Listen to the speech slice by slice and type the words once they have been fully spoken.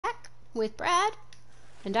with Brad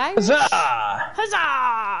and Irish. Huzzah!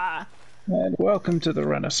 Huzzah! And welcome to the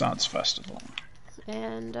Renaissance Festival.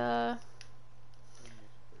 And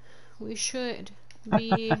we should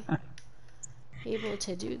be able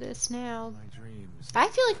to do this now. I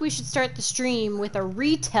feel like we should start the stream with a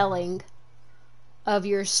retelling of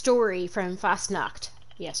your story from Fastnacht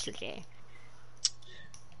yesterday.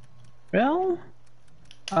 Well,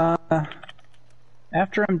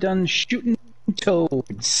 after I'm done shooting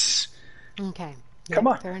toads. Okay. Come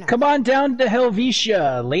Yeah, on, fair enough. come on down to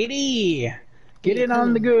Helvetia, lady. Get We in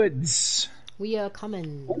on the goods. We are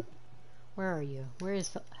coming. Where are you? Where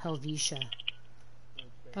is Helvetia?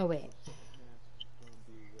 Oh wait.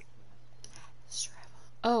 Fast travel.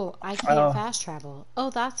 Oh, I can't fast travel. Oh,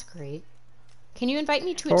 that's great. Can you invite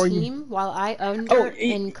me to a team while I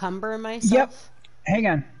encumber myself? Yep. Hang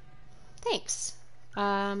on. Thanks.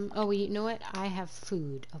 Oh, you know what? I have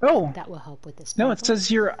food. Okay, Oh, that will help with this. No, it says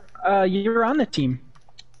you're on the team.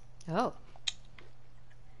 Oh.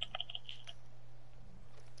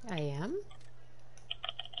 I am?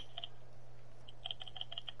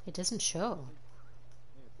 It doesn't show.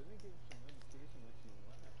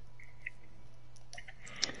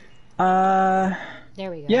 There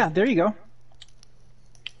we go. Yeah, there you go.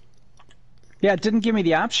 Yeah, it didn't give me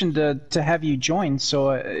the option to have you join,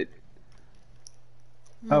 so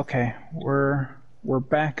okay, we're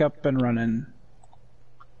back up and running.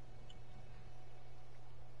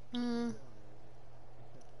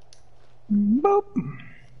 Boop.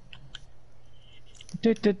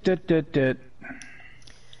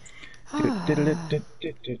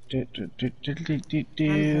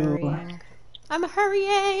 I'm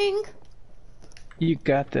hurrying. You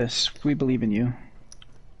got this. We believe in you.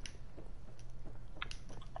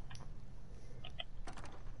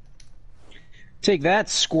 Take that,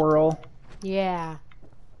 squirrel. Yeah.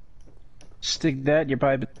 Stick that in your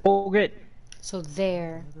pipe. Hold it. So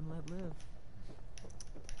there.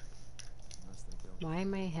 Why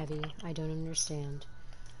am I heavy? I don't understand.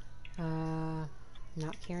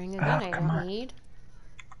 Not carrying a gun. I don't need.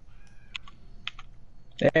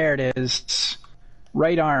 There it is.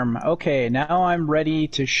 Right arm. Okay, now I'm ready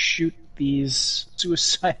to shoot these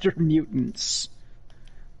suicider mutants.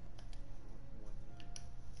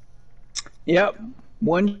 Yep,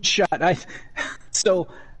 one shot. So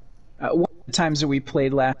one of the times that we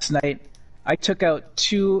played last night, I took out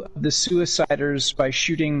 2 of the suiciders by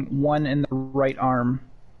shooting one in the right arm,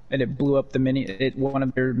 and it blew up the one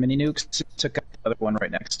of their mini nukes. It took out the other one right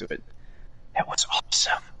next to it. That was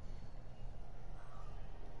awesome.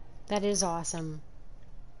 That is awesome.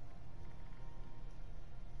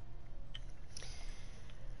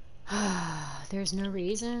 There's no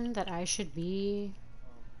reason that I should be...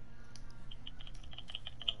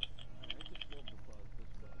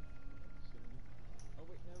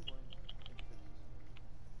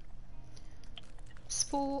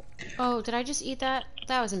 Oh, did I just eat that?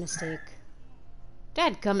 That was a mistake.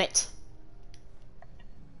 Dadgummit.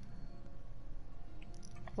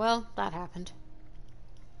 Well, that happened.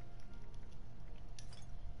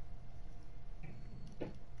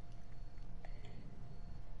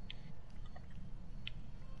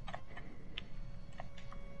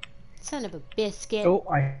 Son of a biscuit. Oh,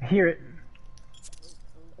 I hear it.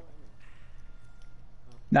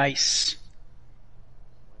 Nice.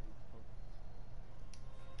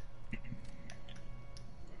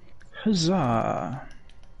 Huzzah.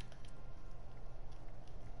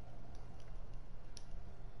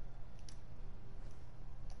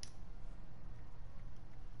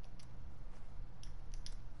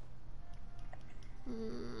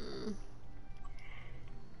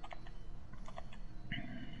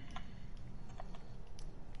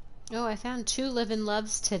 Oh, I found 2 living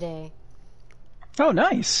loves today. Oh,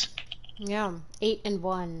 nice. Yeah, 8 and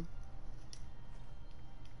 1.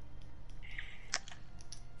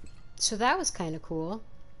 So that was kind of cool.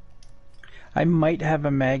 I might have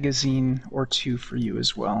a magazine or 2 for you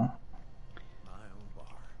as well.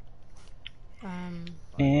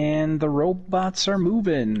 And the robots are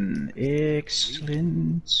moving.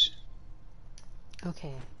 Excellent.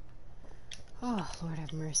 Okay. Oh, Lord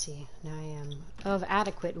have mercy. Now I am of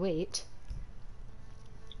adequate weight.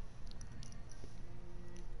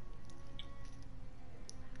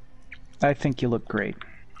 I think you look great.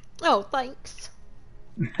 Oh, thanks.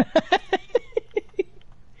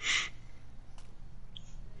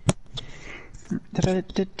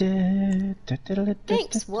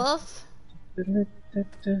 Thanks, Wolf. Do,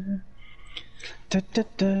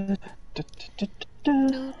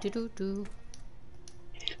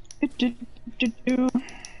 do, do, do.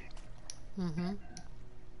 Mm-hmm.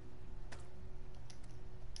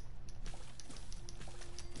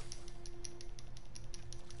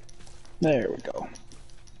 There we go.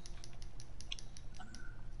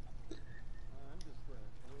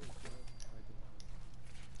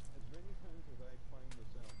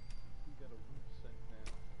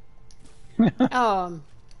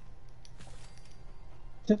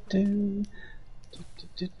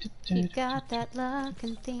 You got that luck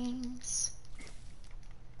and things.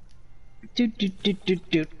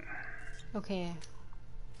 Okay.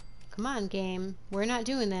 Come on, game. We're not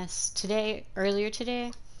doing this. Earlier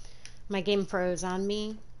today, my game froze on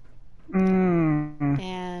me.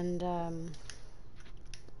 And,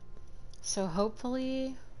 so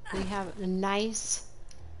hopefully we have a nice,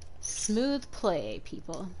 smooth play,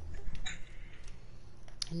 people.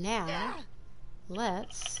 And now,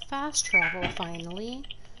 let's fast travel, finally.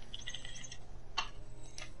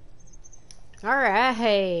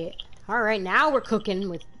 Alright. Alright, now we're cooking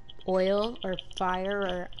with oil or fire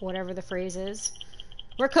or whatever the phrase is.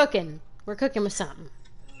 We're cooking. We're cooking with something.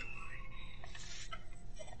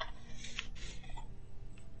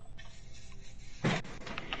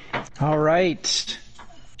 Alright.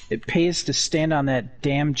 It pays to stand on that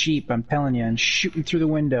damn Jeep, I'm telling you, and shooting through the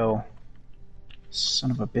window.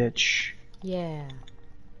 Son of a bitch. Yeah.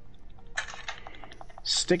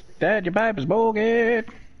 Stick that your pipe is bogus.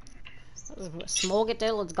 Smoke it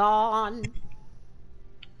till it's gone.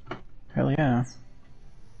 Hell yeah.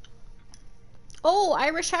 Oh,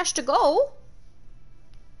 Irish has to go.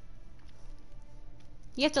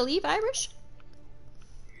 You have to leave, Irish?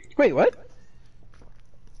 Wait, what?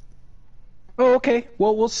 Oh, okay.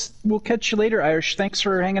 Well, we'll catch you later, Irish. Thanks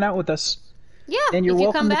for hanging out with us. Yeah, and you're if you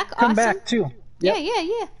welcome come to back, come awesome. back too. Yep.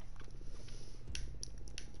 Yeah.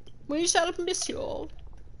 We shall miss you all.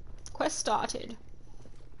 Quest started.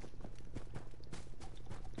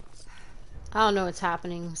 I don't know what's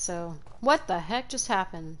happening, so... What the heck just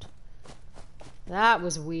happened? That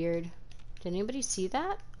was weird. Did anybody see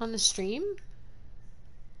that on the stream?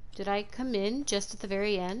 Did I come in just at the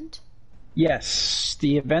very end? Yes,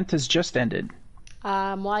 the event has just ended.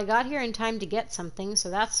 Well, I got here in time to get something, so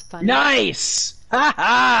that's funny. Nice! Ha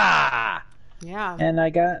ha! Yeah. And I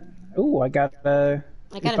got a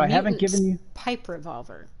haven't given you pipe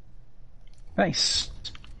revolver. Nice.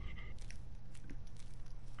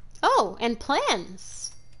 Oh, and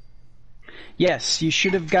plans. Yes, you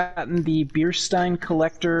should have gotten the Beerstein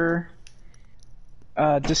collector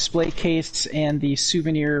display case, and the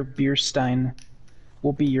souvenir Beerstein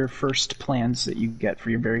will be your first plans that you get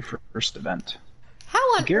for your very first event. How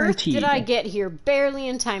on Guaranteed. earth did I get here barely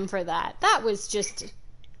in time for that? That was just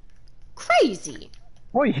crazy.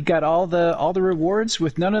 Boy, you got all the rewards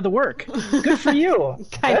with none of the work. Good for you.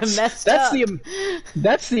 Kind of messed up.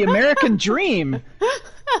 That's the American dream.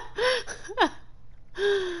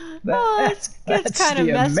 That's kind of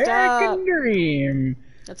messed up. American dream.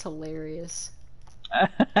 That's hilarious.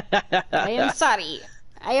 I am sorry.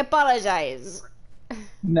 I apologize.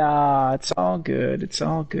 Nah, it's all good. It's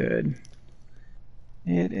all good.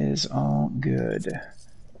 It is all good.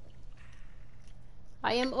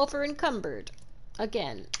 I am over encumbered.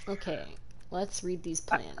 Again. Okay. Let's read these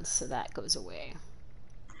plans so that goes away.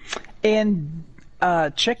 And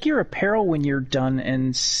check your apparel when you're done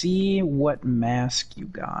and see what mask you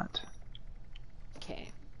got. Okay.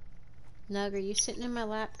 Nug, are you sitting in my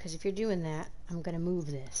lap? Because if you're doing that, I'm going to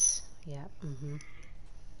move this. Yeah.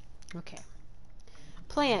 Okay.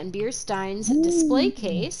 Plan. Beerstein's display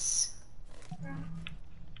case.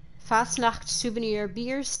 Fastnacht souvenir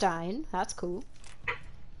Beerstein. That's cool.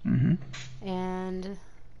 And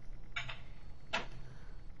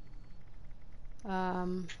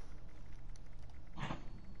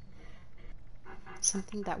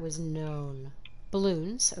something that was known.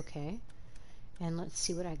 Balloons, okay. And let's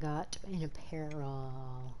see what I got in apparel.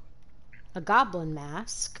 A goblin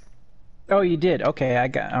mask. Oh, you did? Okay, I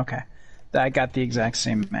got the exact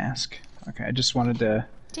same mask. Okay, I just wanted to...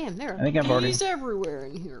 Damn, there are bees everywhere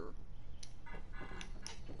in here.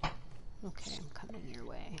 Okay, I'm coming your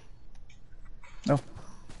way. Oh.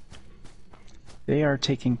 They are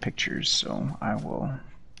taking pictures, so I will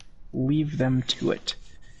leave them to it.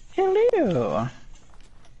 Hello!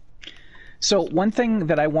 So one thing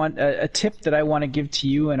that I want, a tip that I want to give to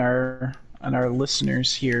you and our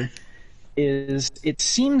listeners here is, it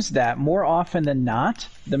seems that more often than not,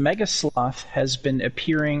 the Mega Sloth has been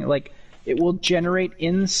appearing, like, it will generate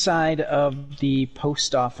inside of the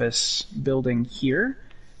post office building here.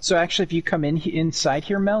 So actually, if you come inside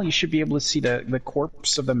here, Mel, you should be able to see the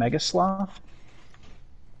corpse of the Mega Sloth.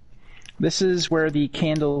 This is where the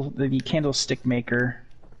candlestick maker.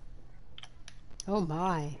 Oh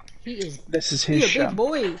my, This is his shop. Big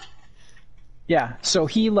boy. Yeah, so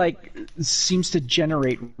he seems to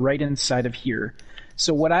generate right inside of here.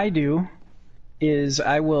 So what I do is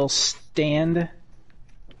I will stand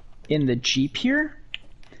in the Jeep here,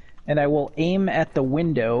 and I will aim at the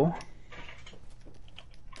window.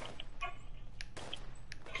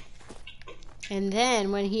 And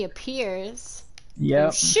then when he appears,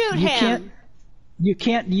 Yep. shoot him! You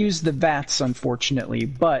can't use the VATS, unfortunately,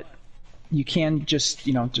 but you can just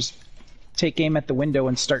take aim at the window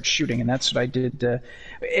and start shooting, and that's what I did.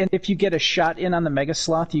 And if you get a shot in on the Mega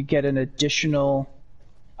Sloth, you get an additional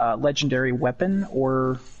legendary weapon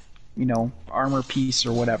or, armor piece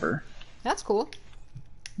or whatever. That's cool.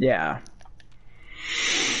 Yeah.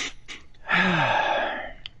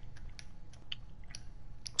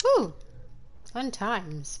 Whew. Fun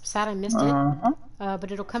times. Sad I missed it.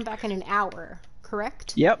 But it'll come back in an hour,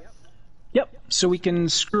 correct? Yep. So we can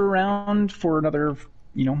screw around for another,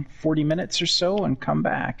 40 minutes or so and come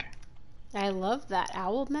back. I love that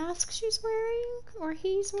owl mask she's wearing, or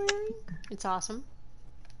he's wearing. It's awesome.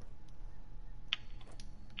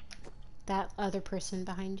 That other person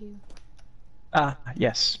behind you.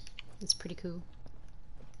 Yes. It's pretty cool.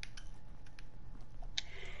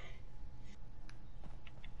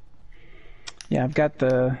 Yeah, I've got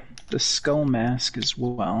the skull mask as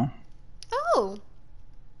well. Oh!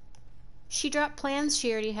 She dropped plans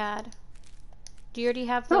she already had. Do you already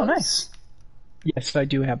have those? Oh, nice. Yes, I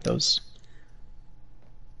do have those.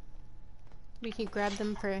 We could grab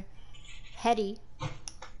them for Hetty.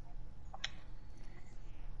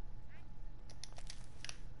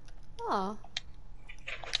 Oh.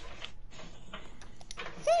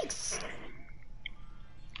 Thanks!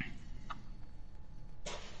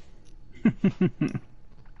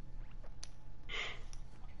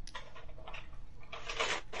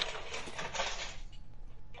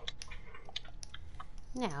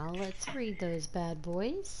 Now, let's read those bad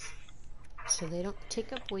boys so they don't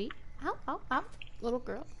take up weight. Ow, ow, ow. Little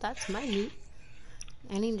girl, that's my meat.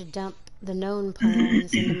 I need to dump the known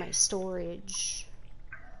plans into my storage.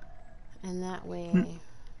 And that way,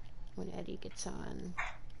 when Eddie gets on...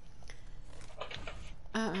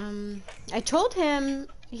 I told him,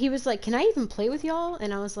 he was like, can I even play with y'all?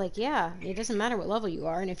 And I was like, yeah, it doesn't matter what level you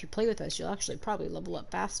are, and if you play with us, you'll actually probably level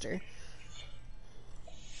up faster.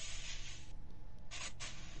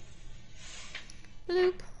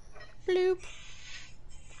 Bloop. Bloop.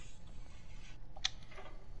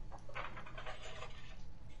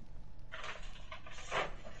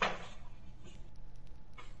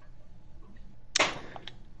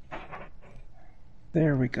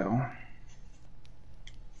 There we go.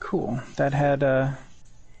 Cool. That had an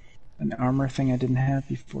armor thing I didn't have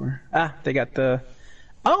before. They got the...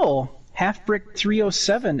 Oh! Half Brick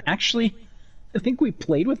 307. Actually, I think we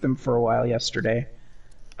played with them for a while yesterday.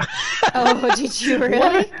 Oh, did you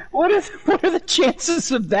really? What are the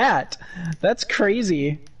chances of that? That's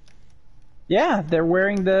crazy. Yeah, they're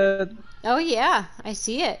wearing the... Oh, yeah. I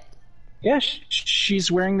see it. Yeah, she's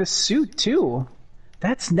wearing the suit, too.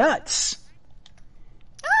 That's nuts.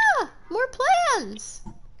 More plans!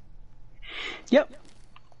 Yep.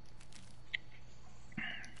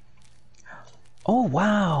 Oh,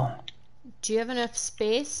 wow. Do you have enough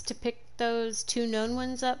space to pick those 2 known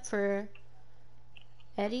ones up for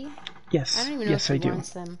Eddie? Yes. I don't even know if he I do. wants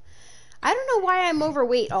them. I don't know why I'm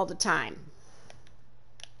overweight all the time.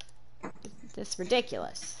 This is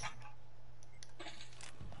ridiculous.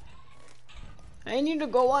 I need to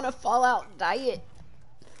go on a Fallout diet.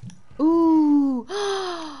 Ooh!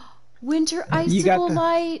 Winter icicle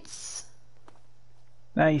lights!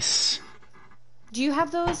 Nice. Do you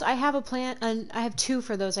have those? I have a plant, and I have 2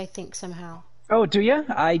 for those, I think, somehow. Oh, do you?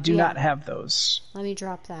 I do not have those. Let me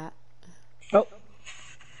drop that. Oh.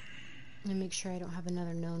 Let me make sure I don't have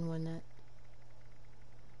another known one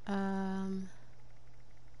that...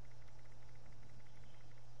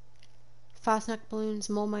 Fastnacht balloons,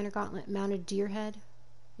 mole miner gauntlet, mounted deer head.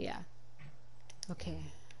 Yeah. Okay.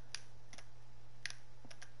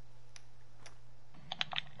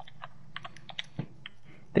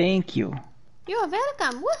 Thank you. You're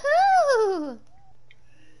welcome. Woohoo!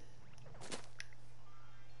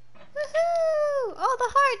 Woohoo! All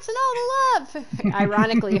the hearts and all the love.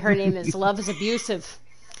 Ironically, her name is Love is Abusive.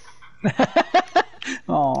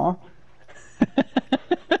 Aw.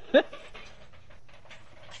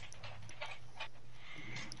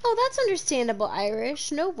 Oh, that's understandable,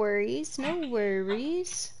 Irish. No worries. No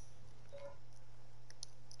worries.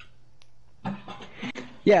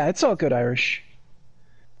 Yeah, it's all good, Irish.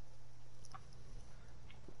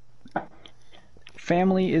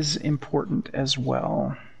 Family is important as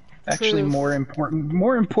well. Actually, more important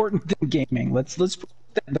than gaming. Let's put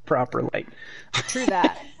that in the proper light. True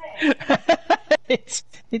that.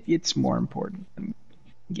 It's more important than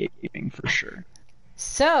gaming for sure.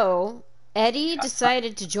 So, Eddie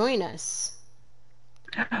decided to join us.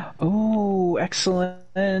 Oh,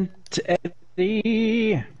 excellent,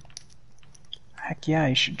 Eddie. Heck yeah,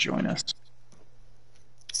 he should join us.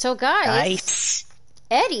 So, guys, Nice.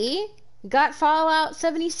 Eddie got Fallout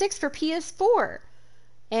 76 for PS4.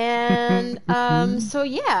 And so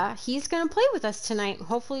yeah, he's gonna play with us tonight.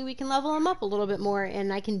 Hopefully we can level him up a little bit more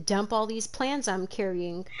and I can dump all these plans I'm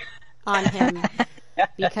carrying on him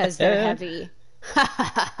because they're heavy.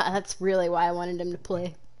 That's really why I wanted him to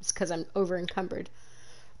play. It's because I'm over encumbered.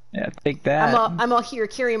 Yeah, take that. I'm all here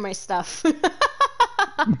carrying my stuff.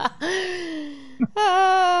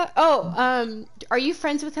 Are you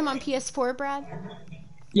friends with him on PS4, Brad?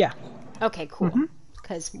 Yeah. Okay, cool.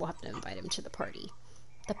 Because we'll have to invite him to the party.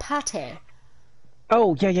 The pate.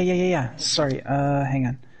 Oh, yeah. Sorry,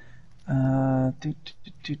 hang on.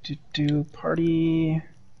 Party.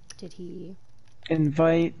 Did he?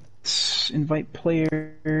 Invite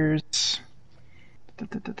players.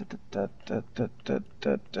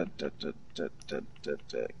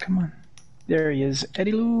 Come on. There he is.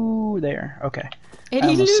 Eddie Lou. There. Okay.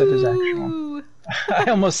 Eddie Lou. I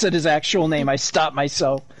almost said his actual name. I stopped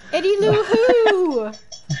myself. Eddie Lou Who.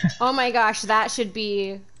 Oh my gosh, that should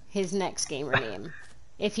be his next gamer name.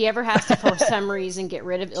 If he ever has to, for some reason, get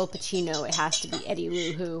rid of Il Pacino, it has to be Eddie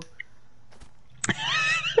Lou Who.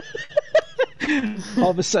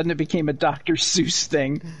 All of a sudden, it became a Dr. Seuss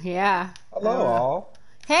thing. Yeah. Hello, all.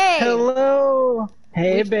 Hey. Hello.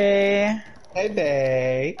 Hey, bae.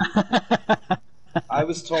 Hey, bae. I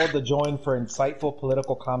was told to join for insightful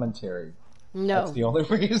political commentary. No. That's the only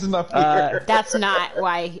reason I'm here. That's not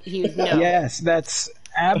why he would know. Yes, that's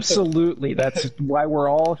absolutely. That's why we're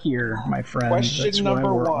all here, my friend. Question that's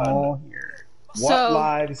number why we're one. all here. What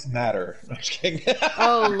lives matter? No, I'm just kidding.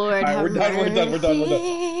 Oh, Lord. All right, we're done.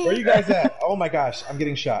 Where are you guys at? Oh my gosh, I'm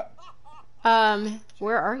getting shot.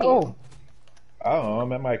 Where are you? Oh,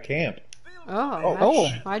 I'm at my camp.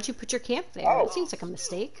 Why'd you put your camp there? Oh. That seems like a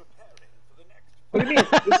mistake. What do you mean?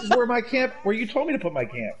 This is where my camp, where you told me to put my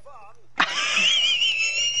camp.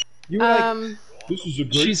 You were like, this is a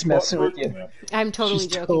great She's spot messing for with a you. camp. I'm totally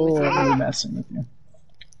joking Totally with you. messing with you.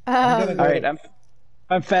 I'm gonna go All right,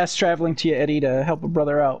 I'm fast traveling to you, Eddie, to help a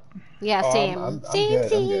brother out. Yeah, Oh, same. I'm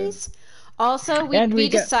good, Samesies. Also, And we we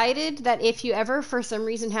got- decided that if you ever, for some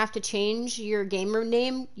reason, have to change your gamer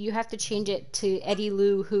name, you have to change it to Eddie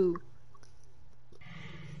Lou Who.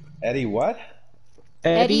 Eddie, what?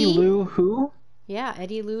 Eddie Eddie? Lou who? Yeah,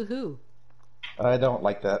 Eddie Lou Who. I don't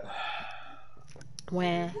like that.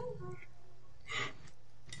 Wah.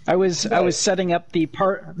 I was setting up the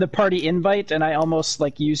party invite, and I almost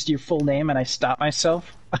used your full name, and I stopped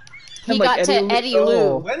myself. He got to Eddie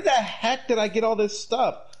Lou. When the heck did I get all this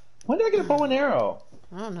stuff? When did I get a bow and arrow?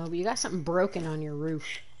 I don't know, but you got something broken on your roof.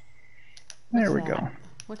 There we What's go. that?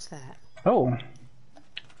 What's that? Oh,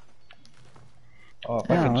 Oh, if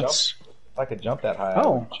yeah, I could jump that high, I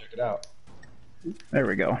would check it out. there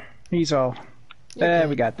we go. He's all. You're good.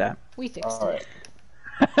 We got that. We fixed All it.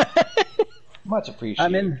 right. Much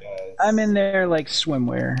appreciated, guys. I'm in there like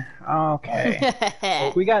swimwear.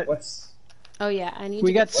 Okay. we got Oh yeah, I need.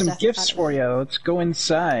 we to got get some stuff gifts out of for you. Let's go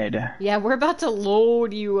inside. Yeah, we're about to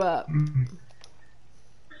load you up.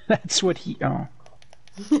 That's what he. Oh.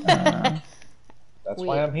 That's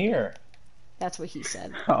why I'm here. That's what he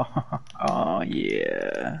said. Oh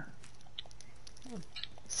yeah.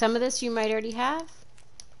 Some of this you might already have.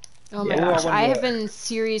 Oh my Yeah. gosh, I have been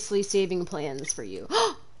seriously saving plans for you.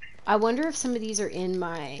 I wonder if some of these are in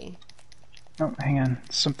my Oh, hang on.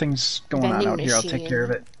 Something's going on vending out here. I'll take machine. care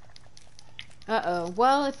of it. Uh-oh.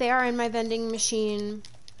 Well, if they are in my vending machine,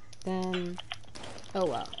 then oh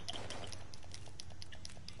well.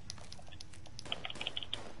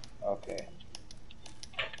 Okay.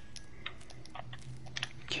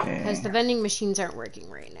 Okay. Because the vending machines aren't working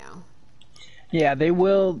right now. Yeah, they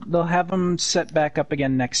will. They'll have them set back up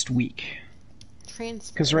again next week.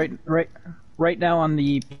 Transfer. Because right now on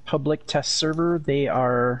the public test server, they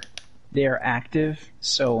are active.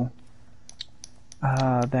 So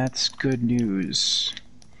that's good news.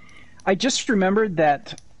 I just remembered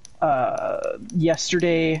that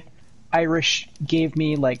yesterday Irish gave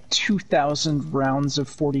me 2,000 rounds of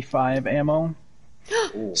 45 ammo.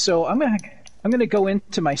 So I'm gonna go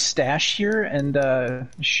into my stash here and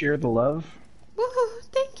share the love. Woohoo!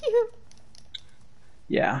 Thank you.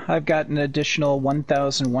 Yeah, I've got an additional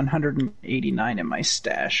 1,189 in my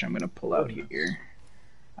stash. I'm gonna pull out here.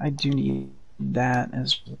 I do need that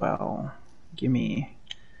as well. Gimme,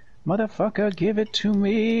 motherfucker, give it to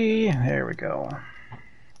me. There we go.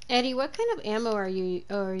 Eddie, what kind of ammo are you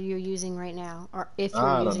using right now, or if I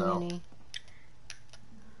you're don't using know. any?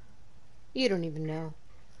 You don't even know.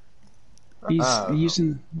 He's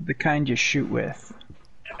using the kind you shoot with.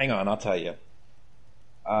 Hang on, I'll tell you.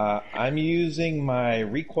 I'm using my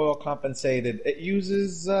recoil compensated. It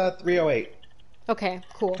uses 308. Okay,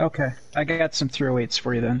 cool. Okay, I got some 308s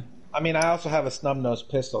for you then. I mean, I also have a snub-nosed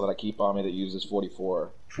pistol that I keep on me that uses 44.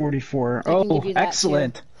 44. I can give Oh, you that,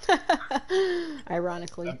 excellent.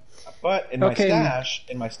 Ironically. But in my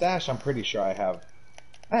stash, I'm pretty sure I have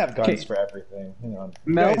guns for everything. Hang on.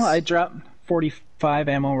 Mel, I dropped 45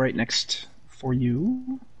 ammo right next for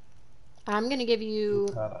you. I'm going to give you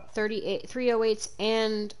 308s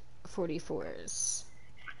and 44s.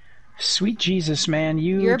 Sweet Jesus, man.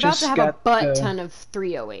 You're about just to have got a butt ton of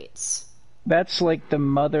 308s. That's like the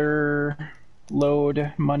mother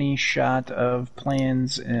load money shot of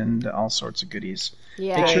plans and all sorts of goodies.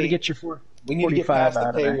 Yeah. Make sure to get your We need to get past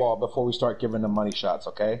the paywall before we start giving them money shots,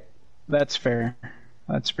 okay? That's fair.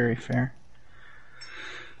 That's very fair.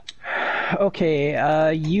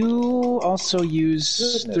 Okay, you also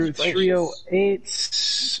use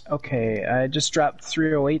 308s. Okay, I just dropped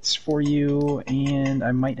 308s for you, and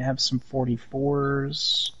I might have some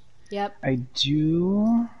 44s. Yep. I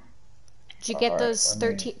do. Did you get those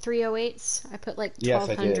 308s? I put like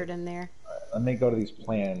 1,200 in there. Right, let me go to these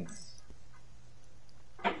plans.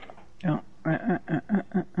 Oh,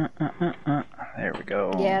 there we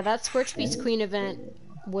go. Yeah, that Scorch Beast Queen event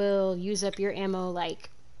will use up your ammo like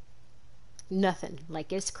nothing.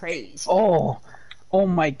 Like, it's crazy. Oh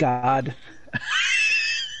my God.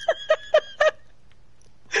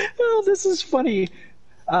 Oh, this is funny.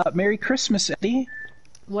 Merry Christmas, Eddie.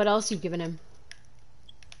 What else you giving him?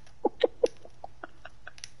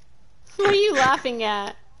 What are you laughing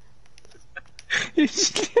at?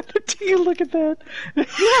 Take a look at that.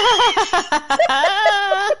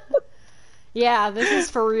 Yeah, this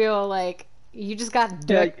is for real. Like, you just got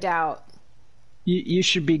duped out. You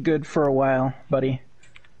should be good for a while, buddy.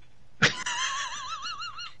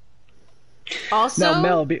 Also, now,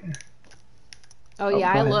 Mel.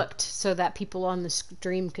 I looked so that people on the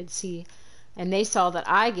stream could see, and they saw that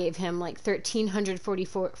I gave him like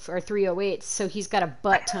 1,344 or 308s, so he's got a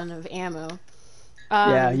butt ton of ammo.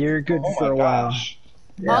 Yeah, you're good for a while.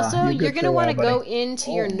 Yeah, also, you're going to want to go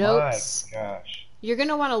into your notes. Oh my gosh. You're going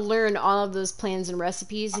to want to learn all of those plans and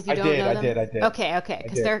recipes if you don't know them. I did. Okay,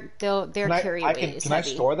 because they're carry-ways. Can I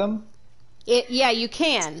store them? Yeah, you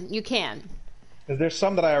can. You can. Because there's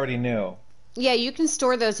some that I already knew. Yeah, you can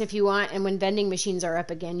store those if you want, and when vending machines are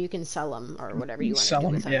up again, you can sell them or whatever you want to do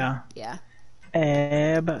with them. Yeah.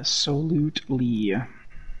 Absolutely.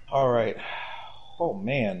 All right. Oh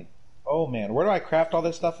man. Where do I craft all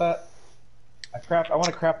this stuff at? I want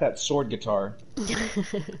to craft that sword guitar.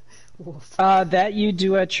 That you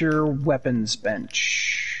do at your weapons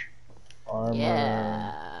bench.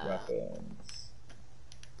 Armor, weapons.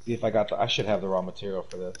 See if I should have the raw material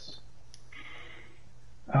for this.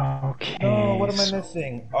 Okay. No, what am I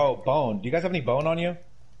missing? Oh, bone. Do you guys have any bone on you?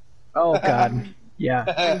 Oh God.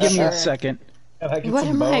 Yeah. Give me a second. What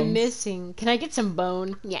am I missing? Can I get some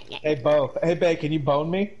bone? Yeah. Hey, Bo. Hey, Bae, can you bone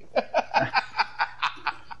me?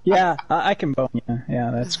 Yeah, I can bone you. Yeah,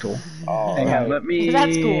 that's cool. Hang on, let me...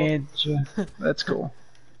 That's cool. That's cool.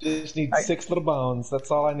 Just need 6 little bones. That's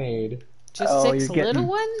all I need. Just 6 little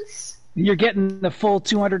ones? You're getting the full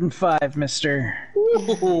 205, mister.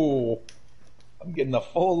 Ooh. I'm getting the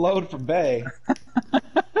full load from Bae.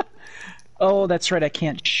 Oh, that's right. I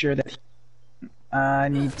can't share that. I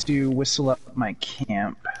need to whistle up my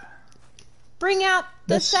camp. Bring out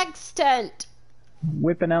the sextant.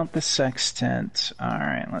 Whipping out the sextant. All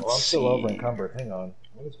right, let's see. I'm still over encumbered. Hang on.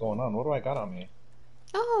 What is going on? What do I got on me?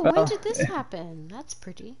 Oh, when did this happen? That's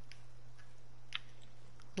pretty.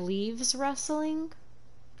 Leaves rustling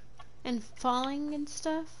and falling and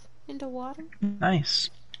stuff into water. Nice.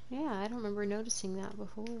 Yeah, I don't remember noticing that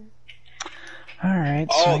before. All right.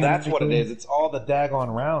 Oh, that's what it is. It's all the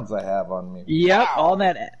daggone rounds I have on me. Yep, wow. All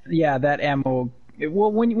that. Yeah, that ammo.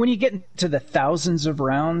 Well, when you get into the thousands of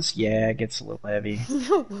rounds, yeah, it gets a little heavy.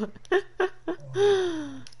 It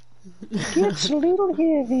gets a little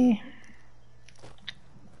heavy.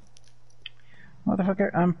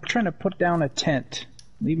 Motherfucker, I'm trying to put down a tent.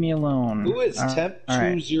 Leave me alone. Who is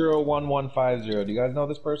Temp201150? Do you guys know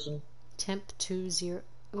this person? Temp20.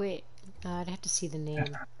 Wait, I'd have to see the name.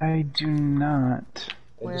 I do not.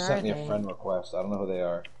 They just sent me a friend request. I don't know who they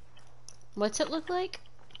are. What's it look like?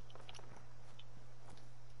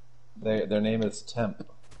 Their name is Temp.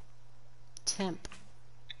 Temp.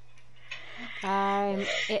 I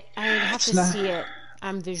have to see it.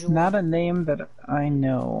 I'm visual. Not a name that I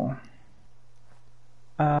know.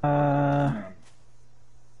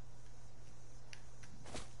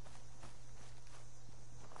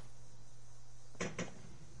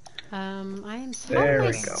 I am. How There am I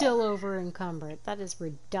we go. still over encumbered? That is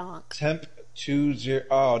redonk. Temp 20.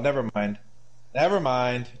 Oh, never mind. Never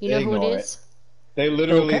mind. You know who it Ignore it. is? They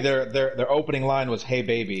literally Okay. their opening line was "Hey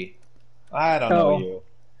baby." I don't know Oh. you,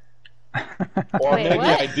 or Wait, maybe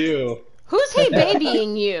what? I do. Who's hey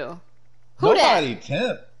babying you? Who dat? Nobody.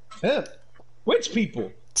 Temp. Which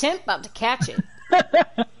people? Temp about to catch it. All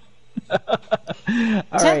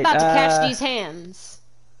Temp right. about to catch these hands.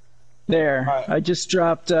 There. All right. I just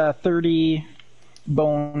dropped 30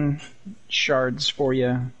 bone shards for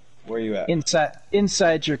you Where are you at?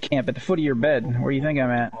 inside your camp at the foot of your bed. Where you think I'm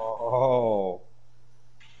at? Oh,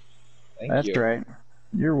 thank That's you. right.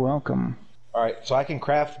 You're welcome. All right, so I can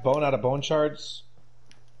craft bone out of bone shards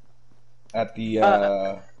at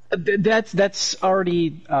the. That's already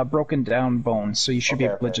broken down bone, so you should be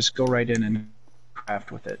able to Okay. just go right in and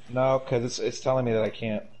craft with it. No, because it's telling me that I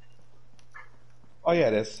can't. Oh yeah,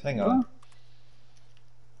 it is. Hang on.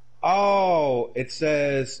 Oh, it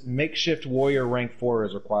says makeshift warrior rank 4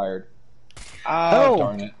 is required. Oh.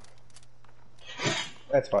 Darn it.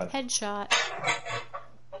 That's fine. Headshot.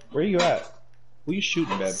 Where are you at? Who you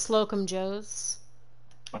shooting, babe? Slocum Joe's.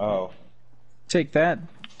 Oh. Take that,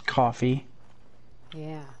 coffee.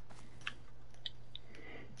 Yeah.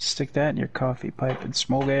 Stick that in your coffee pipe and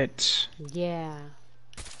smoke it. Yeah.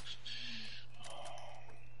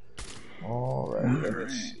 All right.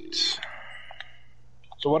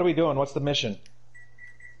 So what are we doing? What's the mission?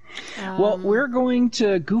 Well, we're going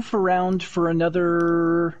to goof around for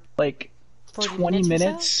another, like, 20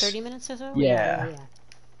 minutes. So? 30 minutes or so? Yeah.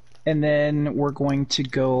 And then we're going to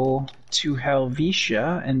go to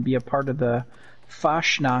Helvetia and be a part of the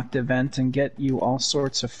Fastnacht event and get you all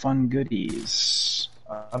sorts of fun goodies.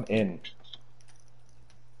 I'm in.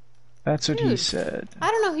 That's what he said.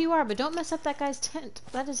 I don't know who you are, but don't mess up that guy's tent.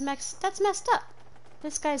 That's messed up.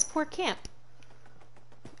 This guy's poor camp.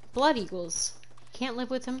 Blood eagles. Can't live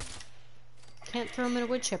with him. Can't throw him in a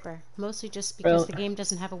wood chipper. Mostly just because the game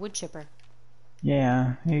doesn't have a wood chipper.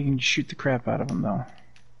 Yeah, you can shoot the crap out of them, though.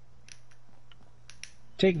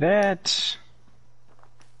 Take that.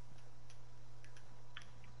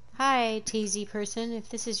 Hi, TZ person. If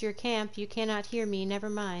this is your camp, you cannot hear me. Never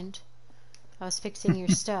mind. I was fixing your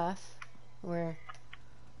stuff. Or...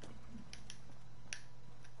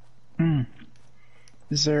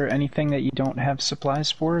 Is there anything that you don't have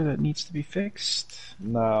supplies for that needs to be fixed?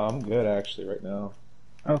 No, I'm good actually right now.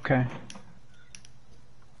 Okay.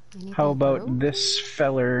 Anything How about broke? this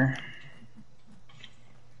feller?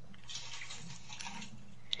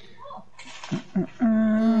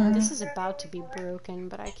 This is about to be broken,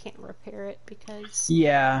 but I can't repair it because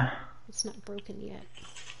Yeah. it's not broken yet.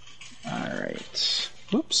 Alright.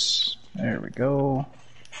 Whoops. There we go.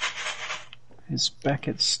 His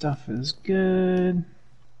Beckett stuff is good.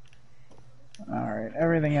 Alright,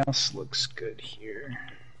 everything else looks good here.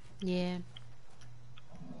 Yeah.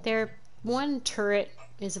 Their one turret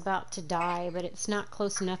is about to die, but it's not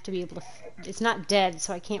close enough to be able to... It's not dead,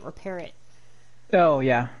 so I can't repair it. Oh,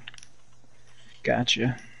 yeah.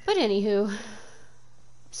 Gotcha. But anywho...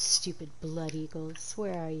 Stupid blood eagles.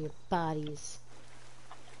 Where are your bodies?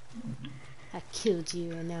 I killed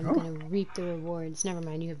you, and now I'm gonna reap the rewards. Never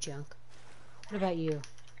mind, you have junk. What about you?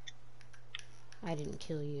 I didn't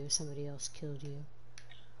kill you. Somebody else killed you.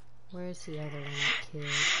 Where's the other one that killed?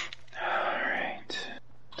 Alright.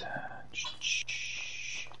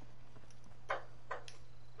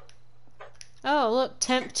 Oh, look,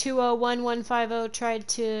 Temp201150 tried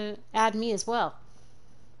to add me as well.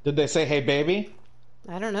 Did they say, hey, baby?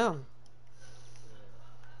 I don't know.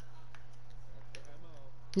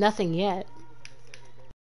 Nothing yet.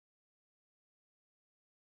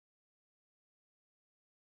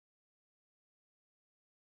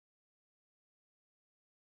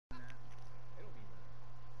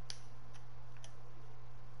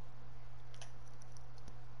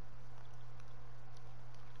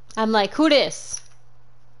 I'm like, who this?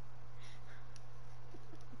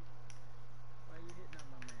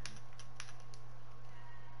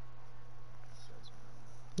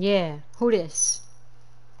 Yeah, who this?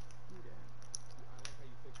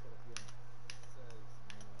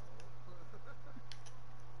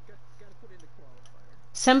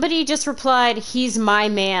 Somebody just replied, he's my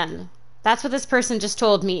man. That's what this person just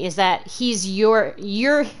told me, is that he's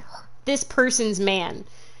this person's man.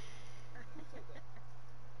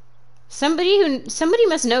 Somebody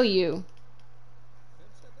must know you.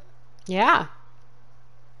 Yeah.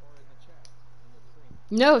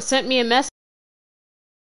 No, sent me a message.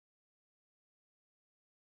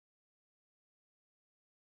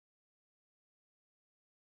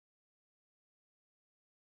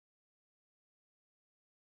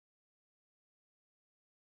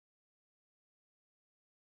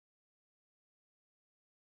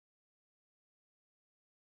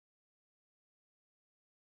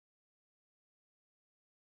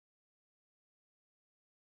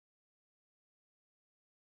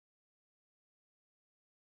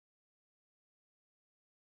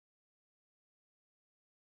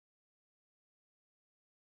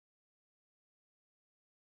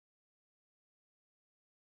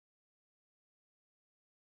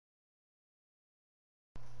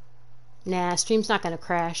 Nah, stream's not gonna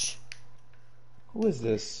crash. Who is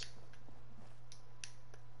this?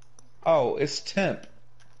 Oh, it's Temp.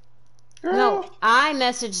 Girl. No, I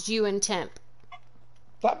messaged you in temp.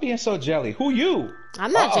 Stop being so jelly. Who you?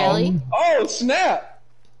 I'm not jelly. Oh, snap.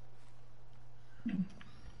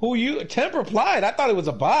 Who you? Temp replied. I thought it was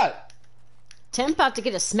a bot. Temp about to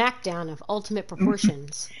get a smackdown of ultimate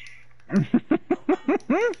proportions.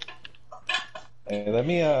 Hey, let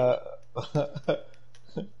me,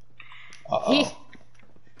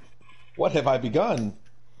 What have I begun?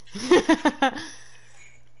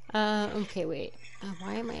 Okay, wait.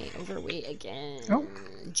 Why am I overweight again? Oh.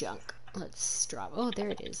 Junk. Let's drop. Oh, there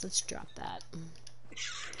it is. Let's drop that.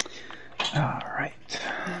 All right.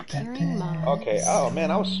 Carrying mods. Okay. Oh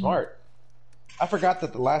man, I was smart. I forgot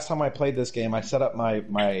that the last time I played this game, I set up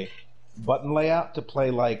my button layout to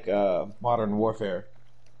play like Modern Warfare.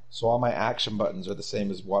 So all my action buttons are the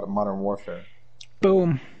same as Modern Warfare.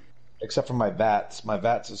 Boom. Except for my VATS. My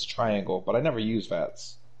VATS is triangle, but I never use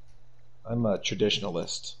VATS. I'm a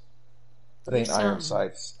traditionalist. It ain't iron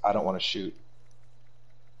sights. I don't want to shoot.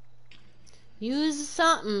 Use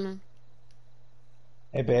something.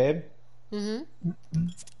 Hey, babe. Mm-hmm.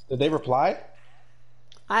 Did they reply?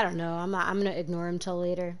 I don't know. I'm gonna ignore him till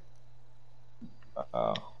later.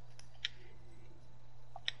 Uh-oh.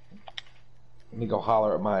 Let me go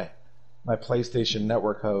holler at my PlayStation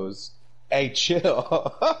Network hose. Hey,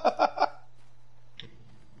 chill.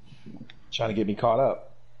 Trying to get me caught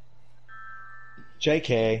up.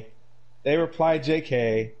 JK. They replied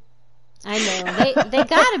JK. I know. They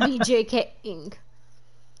gotta be JKing.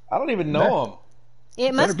 I don't even know them.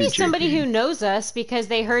 It must be somebody JK. who knows us because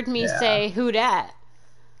they heard me say who dat.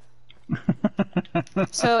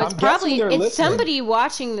 So it's I'm probably guessing they're listening. somebody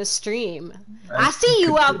watching the stream. I see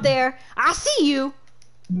you out there. I see you.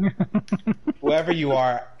 Whoever you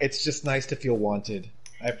are, it's just nice to feel wanted.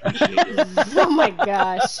 I appreciate you. Oh my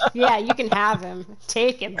gosh. Yeah, you can have him.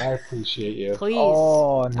 Take him. I appreciate you. Please.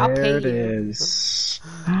 Oh, I'll pay there it you. is.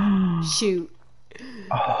 Shoot.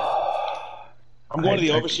 I'm going to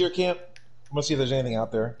the Overseer camp. I'm going to see if there's anything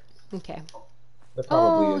out there. Okay. There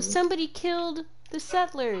probably isn't. Somebody killed the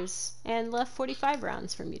settlers and left 45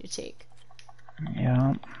 rounds for me to take.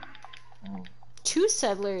 Yeah. 2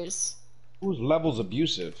 settlers. Whose level's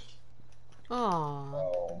abusive? Aww.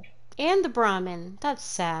 Oh. And the Brahmin. That's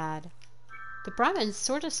sad. The Brahmin's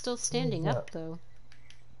sort of still standing Yeah. up, though.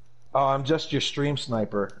 Oh, I'm just your stream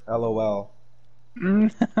sniper. LOL.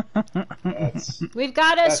 That's We've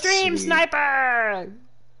got a That's stream sweet. sniper!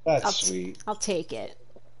 sweet. I'll take it.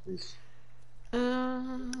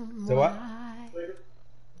 So what?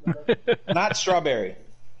 Not strawberry.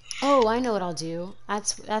 Oh, I know what I'll do.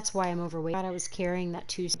 That's why I'm overweight. I thought I was carrying that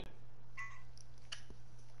Tuesday.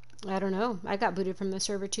 I don't know. I got booted from the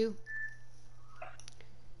server too.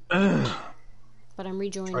 But I'm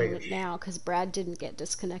rejoining it now because Brad didn't get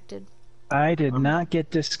disconnected. I did not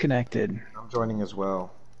get disconnected. I'm joining as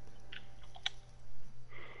well.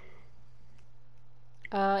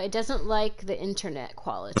 It doesn't like the internet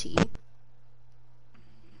quality.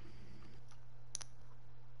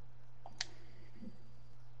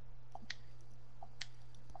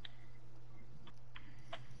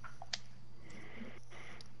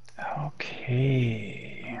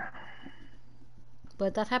 Okay.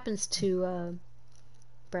 But that happens to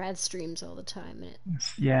Brad's streams all the time. Where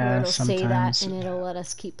Yeah, it'll say that sometimes. and it'll let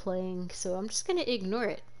us keep playing. So I'm just gonna ignore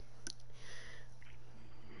it.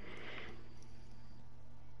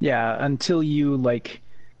 Yeah, until you like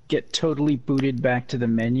get totally booted back to the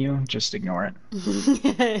menu, just ignore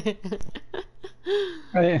it.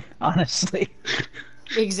 Honestly.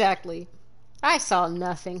 Exactly. I saw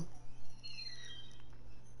nothing.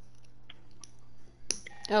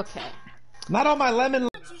 Okay. Not on my lemon.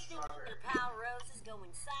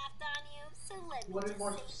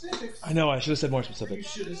 I know, I should have said more specific.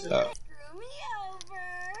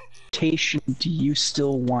 Rotation do you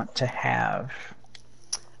still want to have?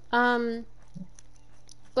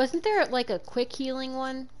 Wasn't there like a quick healing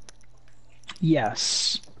one?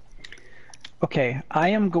 Yes. Okay, I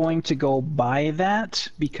am going to go buy that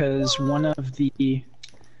because one of the...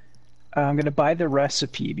 I'm going to buy the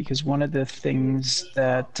recipe because one of the things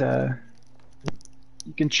that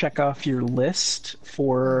you can check off your list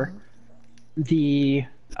for the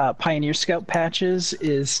Pioneer Scout patches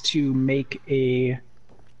is to make a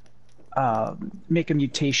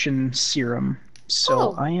mutation serum.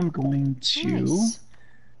 So I am going to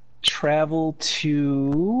travel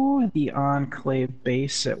to the Enclave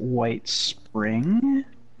base at White Spring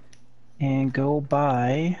and go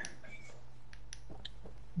buy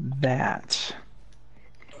that.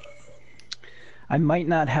 I might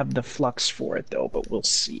not have the flux for it though, but we'll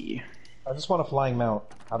see. I just want a flying mount.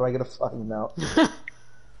 How do I get a flying mount?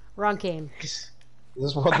 Wrong game. Is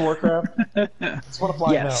this World of Warcraft? I just want a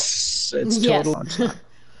flying mount. Yes, it's Yes. total.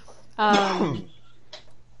 I'm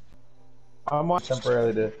on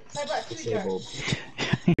temporarily disabled.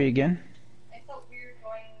 Here again. I felt weird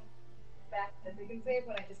going back to Big and Save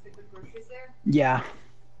when I just picked the groceries there. Yeah.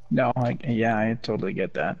 No, I totally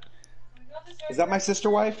get that. Is that my sister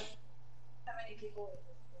wife? How many people?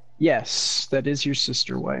 Yes, that is your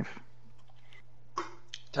sister wife.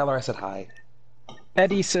 Tell her I said hi.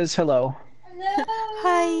 Eddie says hello.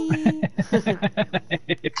 Hi.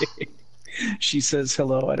 She says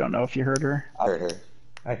hello. I don't know if you heard her. I heard her.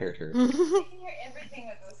 I heard her. I can hear everything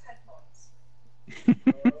with those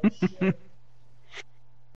headphones.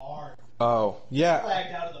 Oh,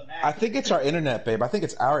 yeah. I think it's our internet, babe. I think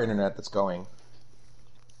it's our internet that's going.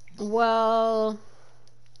 Well,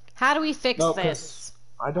 how do we fix No, 'cause this?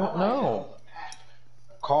 I don't know.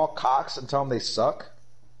 Call Cox and tell them they suck?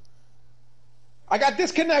 I got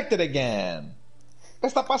disconnected again. ¿Qué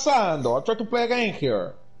está pasando? I'm trying to play a game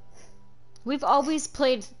here. We've always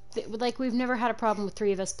played, like, we've never had a problem with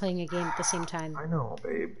three of us playing a game at the same time. I know,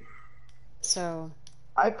 babe. So.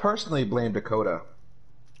 I personally blame Dakota.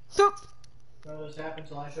 Boop. None of this happened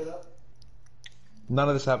until I showed up? None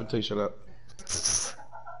of this happened until you showed up.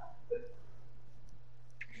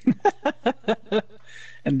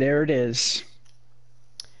 And there it is.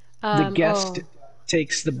 The guest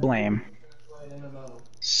takes the blame.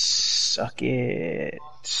 Suck it.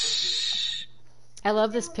 I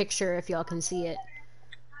love this picture if y'all can see it.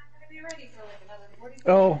 I'm gonna be ready for like another 40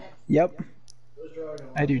 Oh, yep.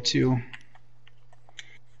 I do too.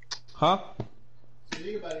 Huh?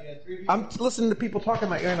 I'm listening to people talking in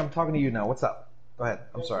my ear and I'm talking to you now. What's up? Go ahead.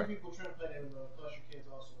 I'm sorry.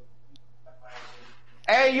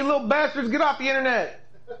 Hey, you little bastards, get off the internet.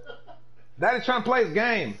 Daddy's trying to play his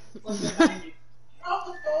game.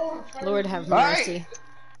 Lord have Right. mercy.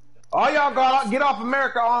 All y'all get off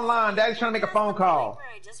America Online. Daddy's trying to make a phone call.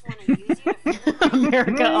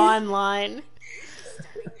 America Online.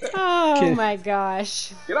 Oh Kid. my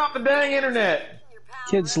gosh. Get off the dang internet.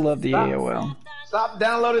 Kids love the AOL. Stop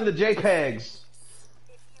downloading the JPEGs.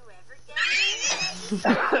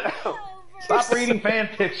 Stop reading fan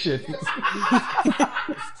fiction.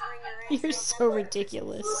 You're so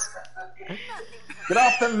ridiculous. Get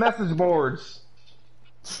off them message boards.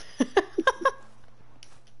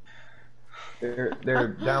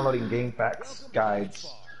 They're downloading game facts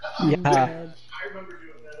guides. Yeah.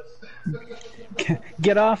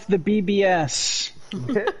 Get off the BBS.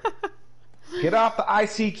 Get off the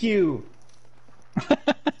ICQ.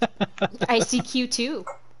 ICQ too.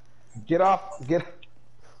 Get off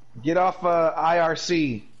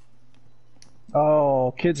IRC.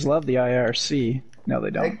 Oh, kids love the IRC. No,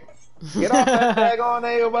 they don't. Get off that daggone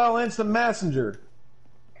AOL Instant Messenger.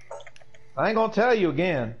 I ain't gonna tell you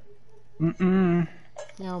again. Mm-mm.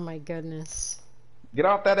 Oh my goodness. Get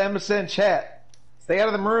off that MSN chat. Stay out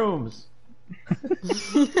of them rooms.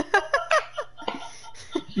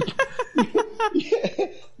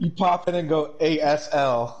 You pop in and go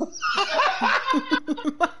ASL.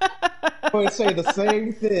 They say the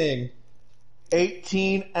same thing.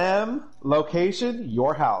 18M location,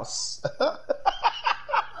 your house.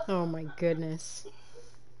 Oh my goodness.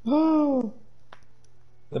 Then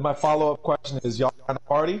my follow-up question is, y'all trying to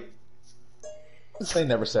party? They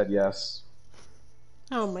never said yes.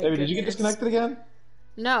 Oh my Baby, goodness. did you get disconnected again?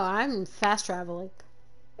 No, I'm fast traveling.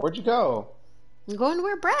 Where'd you go? I'm going to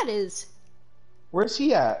where Brad is. Where's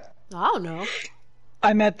he at? I don't know.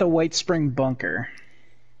 I'm at the White Spring Bunker.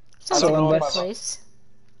 Sounds So like a good unless- place.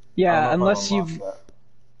 Yeah, I don't know if unless I you've unlocked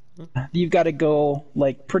that. you've got to go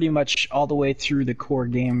like pretty much all the way through the core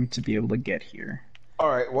game to be able to get here. All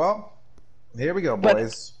right, well, here we go, But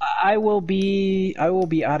boys. I will be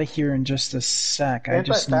out of here in just a sec. I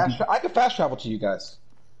just need I can fast travel to you guys.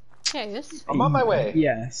 Yes. I'm on my way.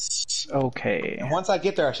 Yes. Okay. And once I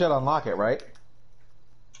get there, I should unlock it, right?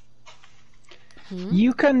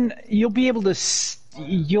 You'll be able to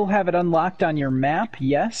you'll have it unlocked on your map,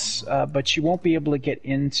 yes, but you won't be able to get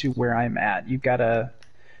into where I'm at. You've got to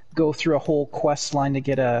go through a whole quest line to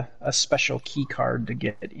get a special key card to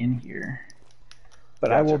get in here. But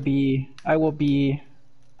Gotcha. I will be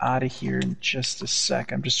out of here in just a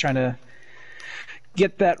sec. I'm just trying to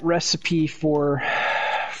get that recipe for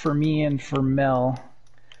me and for Mel.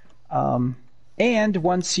 And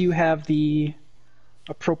once you have the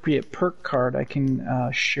appropriate perk card, I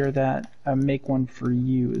can share that, make one for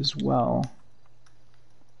you as well.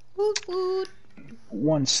 Woot woot.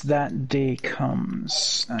 Once that day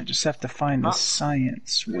comes, I just have to find the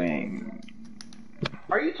science wing.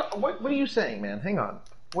 Are you? What are you saying, man? Hang on.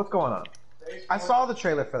 What's going on? I saw the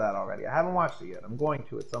trailer for that already. I haven't watched it yet. I'm going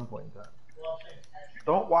to at some point in time.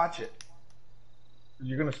 Don't watch it.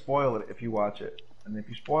 You're gonna spoil it if you watch it, and if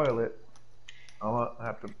you spoil it, I'll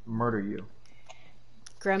have to murder you.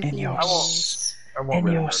 Grumpy. I won't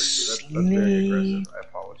really murder you. That's very aggressive. I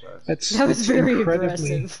apologize. That was very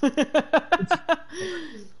aggressive.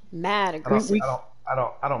 Mad aggressive. I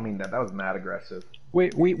don't mean that. That was mad aggressive.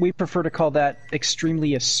 We prefer to call that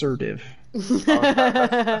extremely assertive.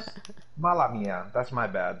 That's mala mia. That's my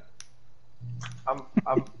bad. I'm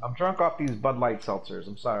drunk off these Bud Light seltzers.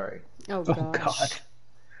 I'm sorry. Oh God.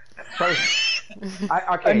 Sorry.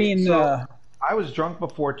 I was drunk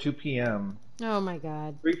before 2 p.m. Oh my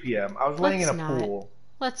God. 3 p.m. I was laying in a pool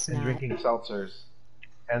and drinking seltzers.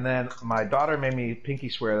 And then my daughter made me pinky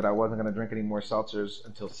swear that I wasn't going to drink any more seltzers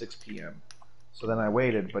until 6 p.m. So then I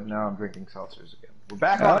waited, but now I'm drinking seltzers again. We're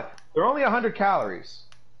back on it. They're only 100 calories.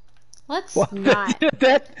 Let's not.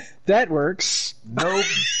 That works. No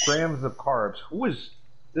grams of carbs. Who is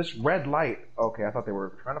this red light? Okay, I thought they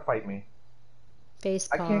were trying to fight me.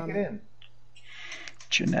 Facepalm. I can't get in.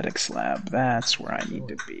 Genetics lab. That's where I need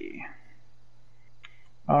to be.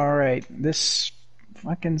 Alright, this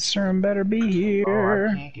fucking serum better be here.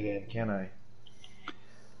 Oh, I can't get in, can I?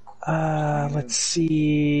 Let's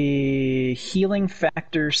see. Healing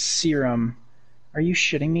factor serum. Are you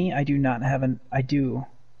shitting me? I do not have an... I do.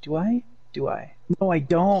 Do I? Do I? No, I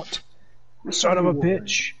don't. Son of a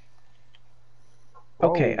bitch.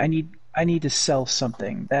 Okay, I need to sell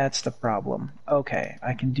something. That's the problem. Okay,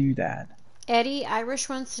 I can do that. Eddie, Irish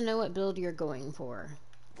wants to know what build you're going for.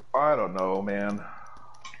 I don't know, man.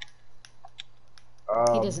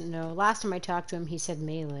 He doesn't know. Last time I talked to him, he said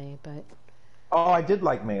melee, but... Oh, I did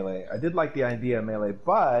like melee. I did like the idea of melee,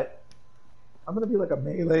 but I'm gonna be like a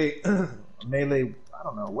melee, melee. I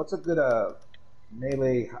don't know what's a good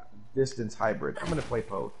melee distance hybrid. I'm gonna play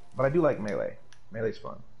both, but I do like melee. Melee's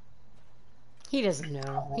fun. He doesn't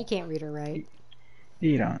know. He can't read or write.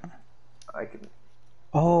 You don't. I can.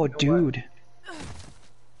 Oh, dude. What?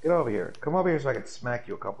 Get over here. Come over here so I can smack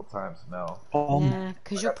you a couple times. No. Yeah,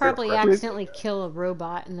 because you'll probably accidentally kill a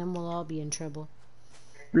robot, and then we'll all be in trouble.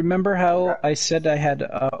 Remember how I said I had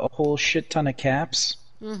a whole shit ton of caps?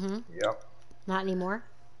 Mm-hmm. Yep. Not anymore?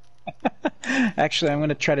 Actually, I'm going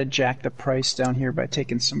to try to jack the price down here by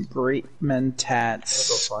taking some great men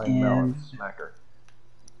tats. Go find Mel and smack her.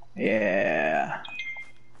 Yeah.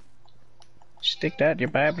 Stick that in your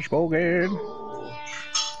babish bogan.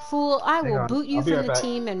 Fool, I will boot you from the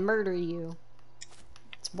team and murder you.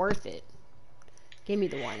 It's worth it. Give me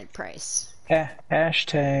the wanted price.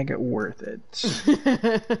 Hashtag worth it.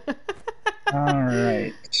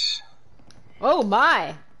 Alright. Oh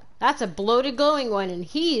my! That's a bloated glowing one, and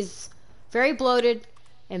he's very bloated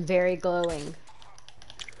and very glowing.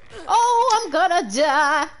 Oh, I'm gonna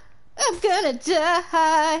die! I'm gonna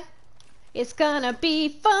die! It's gonna be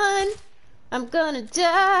fun! I'm gonna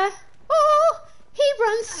die! Oh, he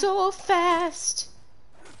runs so fast!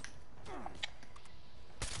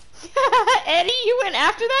 Eddie, you went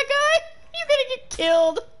after that guy? You're gonna get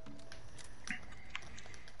killed!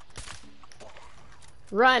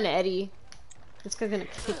 Run, Eddie. This guy's gonna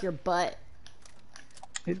kick your butt.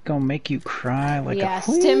 It's gonna make you cry like a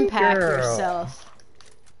stim pack girl. yourself.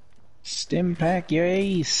 Stim pack your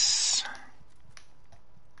ace.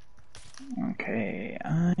 Okay,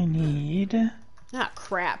 I need... Ah,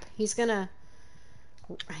 crap. He's gonna...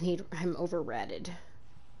 I'm overratted.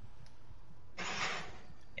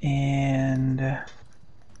 And...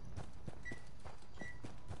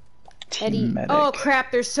 Eddie, medic. oh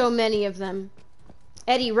crap, there's so many of them.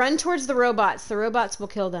 Eddie, run towards the robots. The robots will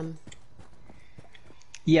kill them.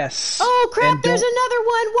 Yes. Oh crap, there's another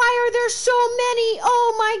one. Why are there so many?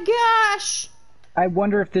 Oh my gosh. I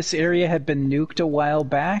wonder if this area had been nuked a while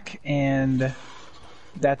back and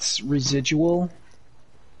that's residual.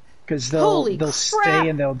 Because they'll stay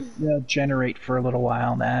and they'll generate for a little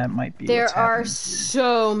while. That might be there what's are happening.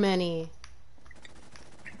 So many.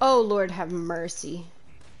 Oh Lord have mercy.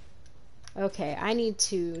 Okay, I need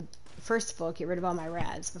to first of all get rid of all my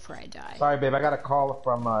rads before I die. Sorry, babe. I got a call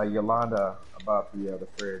from Yolanda about the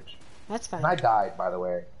fridge. That's fine. And I died, by the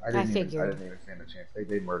way. I didn't even stand a chance.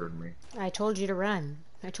 They murdered me. I told you to run.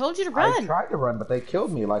 I told you to run. I tried to run, but they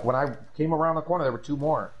killed me. Like when I came around the corner, there were two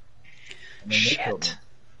more. And then they killed me.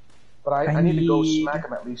 But I need to go smack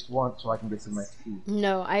them at least once so I can get some XP.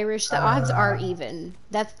 No, Irish, the odds are even.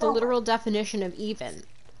 That's the literal definition of even.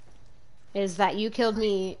 Is that you killed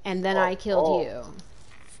me and then I killed you.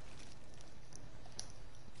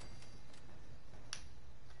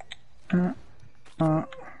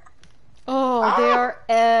 Oh, they are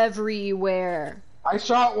everywhere. I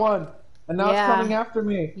shot one, And now it's coming after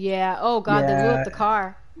me. Yeah. Oh god, they blew up the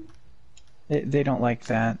car. They don't like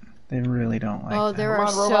that. They really don't like that. Oh, there are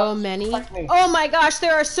Come on, so robots, many. fight me. Oh my gosh,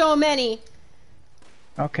 there are so many.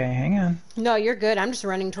 Okay, hang on. No, you're good. I'm just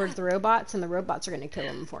running towards the robots, and the robots are gonna kill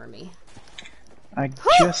them for me. I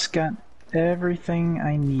just got everything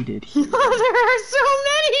I needed here. Oh, there are so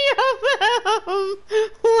many of them.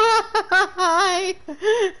 Why?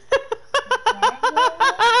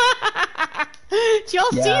 Did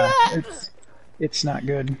y'all see that? It's not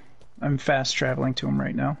good. I'm fast traveling to them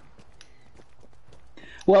right now.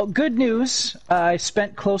 Well, good news. I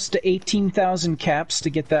spent close to 18,000 caps to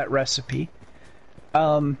get that recipe.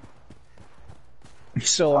 So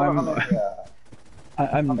I'm we're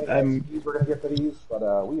gonna get for these, but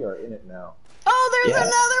we are in it now. Oh, there's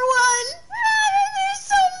another one. There's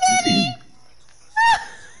so many.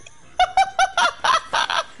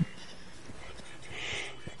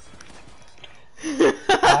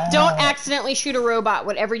 Don't accidentally shoot a robot,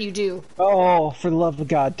 whatever you do. Oh, for the love of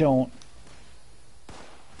God, don't.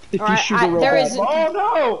 If you shoot a robot... Oh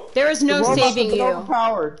no! There is no saving you.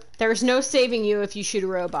 Overpowered. There is no saving you if you shoot a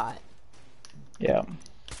robot. Yeah.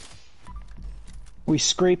 We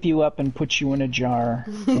scrape you up and put you in a jar.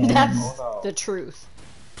 And... That's the truth.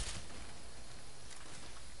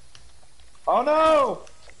 Oh no!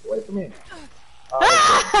 Wait for me.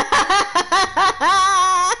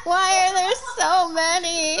 Why are there so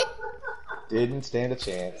many? Didn't stand a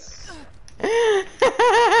chance.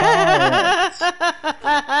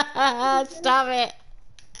 Stop it.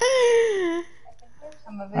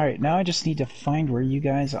 Alright, now I just need to find where you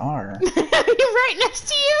guys are. You're right next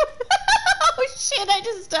to you. Oh shit, I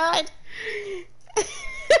just died.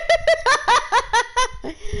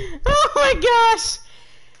 Oh my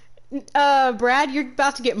gosh. Brad, you're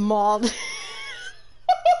about to get mauled.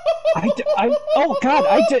 Oh god,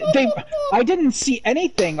 I didn't see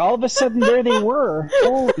anything. All of a sudden, there they were.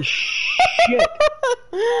 Holy shit!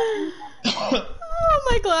 Oh,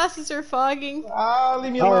 my glasses are fogging.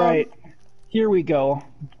 Leave me alone. All right, here we go,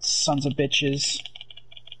 sons of bitches.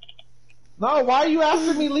 No, why are you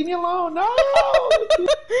after me? Leave me alone. No!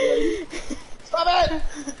 Stop it!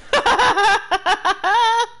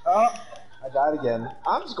 Oh, I died again.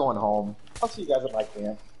 I'm just going home. I'll see you guys at my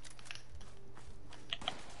camp.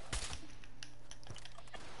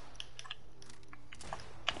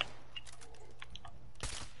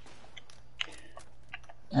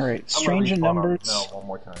 Alright, strange in numbers. No, one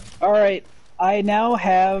more time. Alright, I now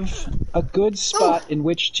have a good spot in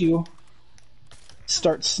which to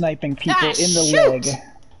start sniping people in the leg.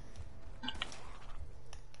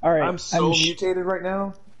 Alright, I'm so mutated right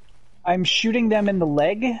now. I'm shooting them in the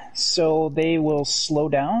leg, so they will slow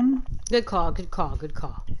down. Good call, good call, good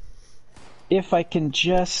call. If I can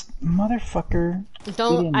just... Motherfucker.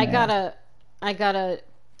 Don't... I gotta...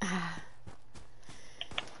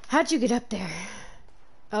 How'd you get up there?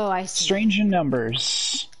 Oh, I see. Strange in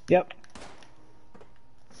numbers. Yep.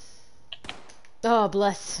 Oh,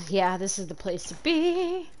 bless. Yeah, this is the place to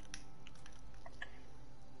be.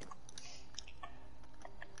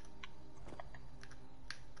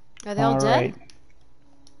 Are they all dead?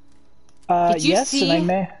 Did you see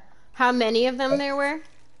and how many of them there were?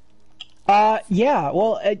 Yeah,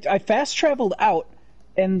 well, I fast traveled out,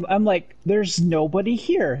 and I'm like, there's nobody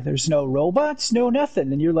here. There's no robots, no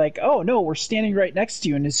nothing. And you're like, oh no, we're standing right next to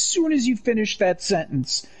you. And as soon as you finished that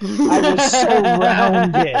sentence, I was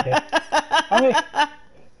surrounded.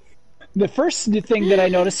 The first thing that I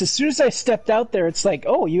noticed, as soon as I stepped out there, it's like,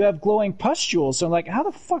 oh, you have glowing pustules. So I'm like, how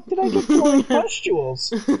the fuck did I get glowing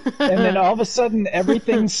pustules? And then all of a sudden,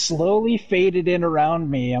 everything slowly faded in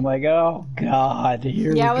around me. I'm like, oh god, here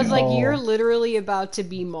we go. Yeah, I was like, you're literally about to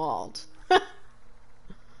be mauled.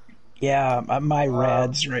 Yeah, my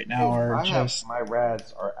rads right now are my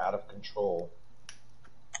rads are out of control.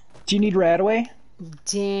 Do you need Radaway?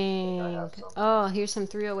 Dang. Oh, here's some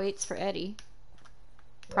 308s for Eddie.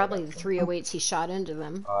 Probably the 308s he shot into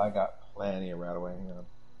them. I got plenty of Radaway.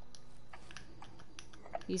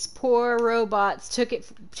 These poor robots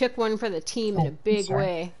took one for the team in a big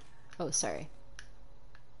way. Oh, sorry.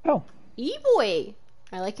 Oh. E-Boy!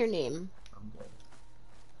 I like your name.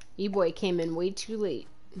 E-Boy came in way too late.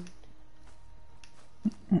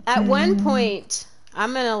 At one point,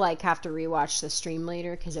 I'm gonna like have to rewatch the stream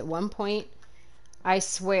later, because at one point, I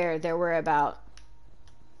swear there were about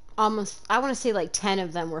almost, I want to say like 10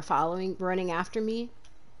 of them were running after me.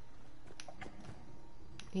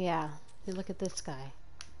 Yeah, hey, look at this guy.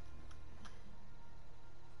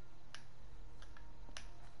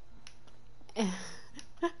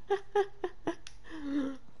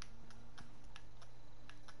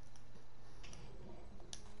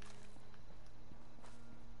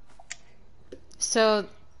 So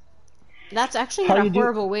that's actually How not a you do-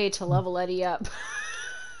 horrible way to level Eddie up.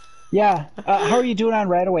 Yeah. How are you doing on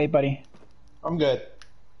right away, buddy? I'm good.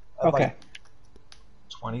 I'm Okay. like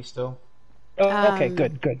 20 still. Oh, okay,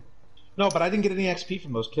 good. No, but I didn't get any XP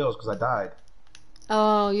from those kills because I died.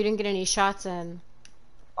 Oh, you didn't get any shots in.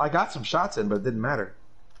 I got some shots in, but it didn't matter.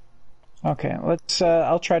 Okay, let's.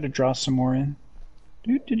 I'll try to draw some more in.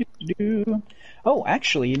 Do. Oh,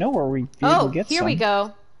 actually, you know where we'd be able to get here some? we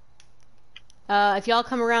go. If y'all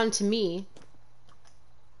come around to me.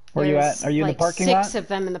 Where you at? Are you in the parking lot? 6 of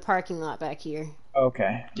them in the parking lot back here.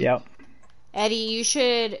 Okay, yep. Eddie, you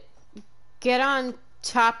should get on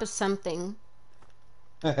top of something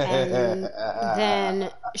and then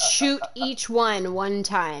shoot each one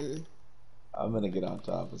time. I'm gonna get on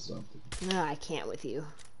top of something. No, I can't with you.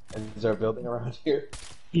 Is there a building around here?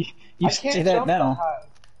 You I say can't that jump now. that high.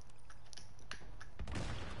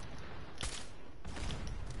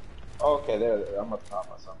 Okay, there. I'm up top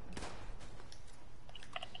of something.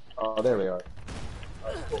 Oh, there we are.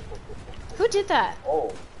 Who did that?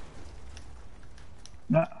 Oh.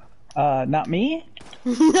 Not me?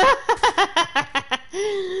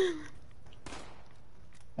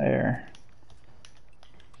 There.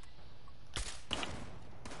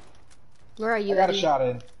 Where are you, I got a Eddie? shot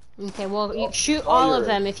in. Okay, well, you shoot all of you're-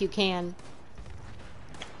 them if you can.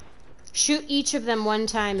 Shoot each of them one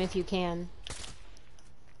time if you can.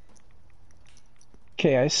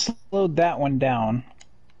 Okay, I slowed that one down.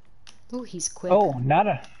 Ooh, he's quick. Oh, not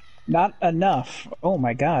enough. Oh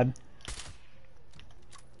my god.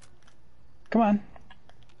 Come on.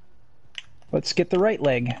 Let's get the right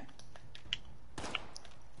leg.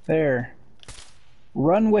 There.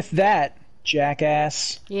 Run with that,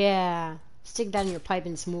 jackass. Yeah. Stick that in your pipe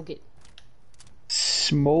and smoke it.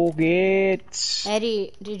 Smoke it.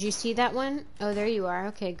 Eddie, did you see that one? Oh, there you are.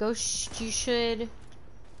 Okay, go. You should.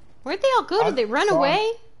 Where'd they all go? Did they run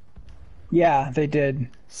away? Yeah, they did.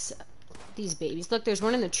 These babies. Look, there's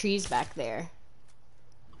one in the trees back there.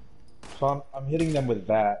 So I'm hitting them with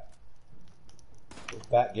that.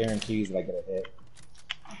 That guarantees that I get a hit.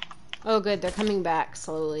 Oh, good. They're coming back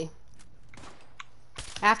slowly.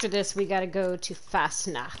 After this, we gotta go to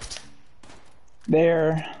Fastnacht.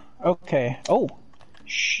 There. Okay. Oh,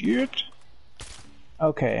 shit.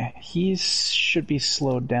 Okay, he should be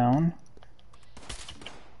slowed down.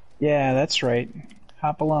 Yeah, that's right.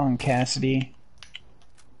 Hop along, Cassidy.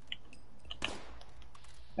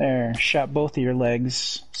 There, shot both of your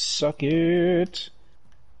legs. Suck it.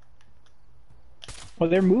 Well,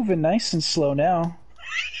 they're moving nice and slow now.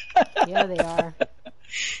 Yeah, they are.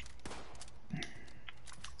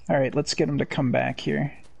 Alright, let's get them to come back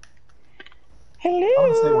here. Hello! I'm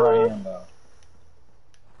gonna stay where I am, though.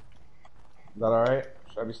 Is that alright?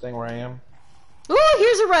 Should I be staying where I am? Ooh,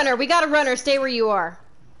 here's a runner. We got a runner. Stay where you are.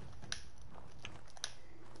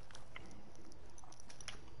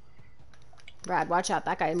 Brad, watch out.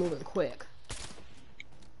 That guy moving quick.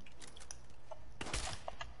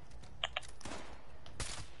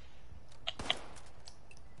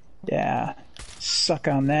 Yeah, suck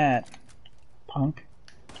on that, punk.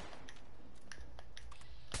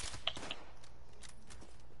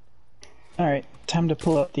 Alright, time to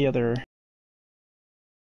pull up the other.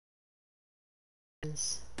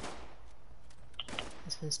 This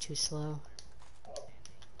one's too slow.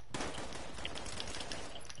 What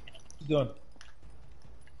you doing?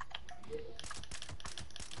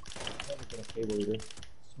 Cable reader.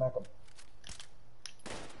 Smack them.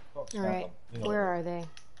 Alright, where are they?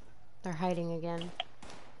 They're hiding again.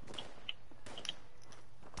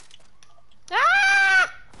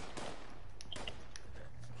 Ah!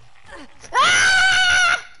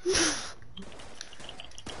 Ah!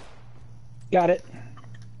 Got it.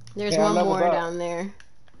 There's Yeah, I one leveled more up. down there.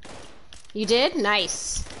 You did?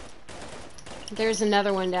 Nice. There's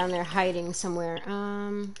another one down there hiding somewhere.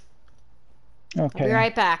 I'll Okay. be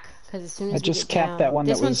right back. Because as soon as I we just get capped down, that one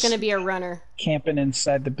this that one's was- going to be a runner. Camping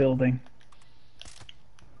inside the building.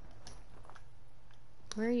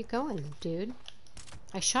 Where are you going, dude?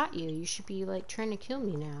 I shot you. You should be, like, trying to kill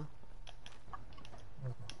me now.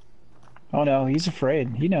 Oh no, he's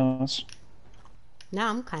afraid. He knows. Now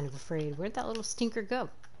I'm kind of afraid. Where'd that little stinker go?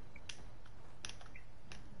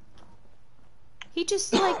 He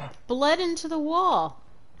just, like, bled into the wall.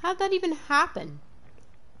 How'd that even happen?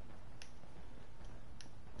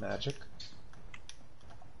 Magic.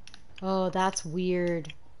 Oh, that's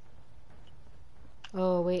weird.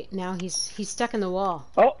 Oh, wait. Now he's stuck in the wall.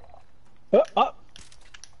 Oh!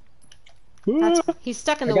 He's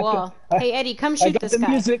stuck in the got wall. the- Hey, Eddie, come I shoot got this the guy.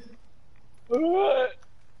 music.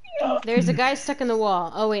 There's a guy stuck in the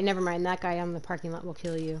wall. Oh, wait, never mind. That guy on the parking lot will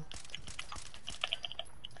kill you.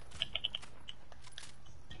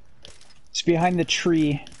 He's behind the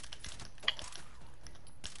tree.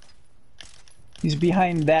 He's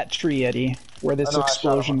behind that tree, Eddie, where this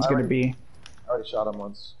explosion's gonna be. I already shot him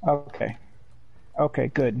once. Okay. Okay,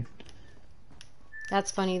 good. That's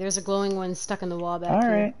funny. There's a glowing one stuck in the wall back All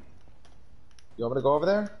here. right. You want me to go over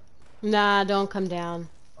there? Nah, don't come down.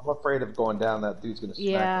 I'm afraid of going down. That dude's gonna smack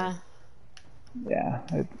Yeah. me. Yeah,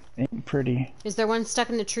 it ain't pretty. Is there one stuck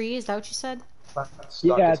in the tree? Is that what you said?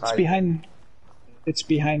 Yeah, it's behind. It's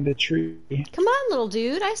behind the tree. Come on, little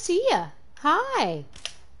dude. I see ya. Hi.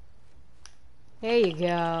 There you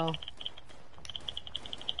go.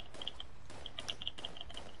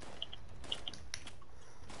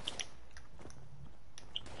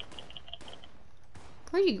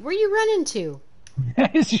 Where you running to?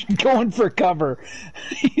 He's going for cover.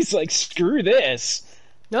 He's like, screw this.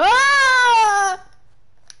 Ah!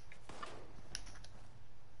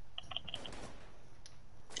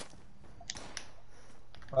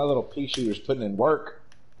 My little pea shooter's putting in work.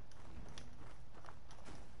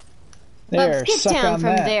 There, Bubs, get suck down on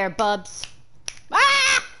from that. there, Bubs.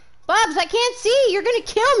 Ah! Bubs, I can't see. You're gonna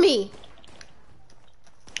kill me.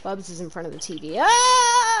 Bubs is in front of the TV.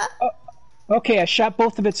 Ah! Okay, I shot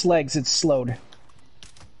both of its legs. It's slowed.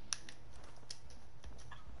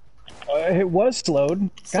 It was slowed.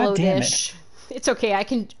 God damn it. Slow-ish. It's okay. I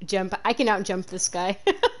can jump. I can out jump this guy.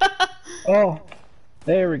 Oh,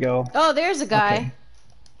 there we go. Oh, there's a guy. Okay.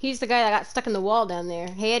 He's the guy that got stuck in the wall down there.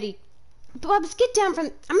 Hey, Eddie. Bubs, get down from...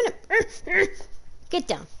 I'm gonna... Get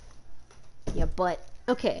down. Yeah, butt.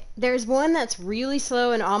 Okay, there's one that's really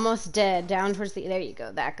slow and almost dead down towards the... There you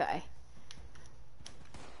go, that guy.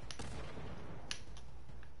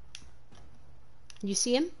 You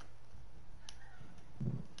see him?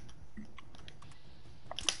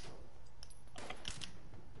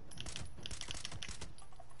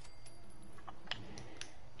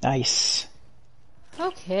 Nice.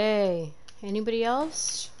 Okay. Anybody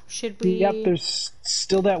else? Should we... Yep, there's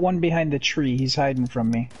still that one behind the tree. He's hiding from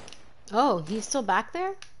me. Oh, he's still back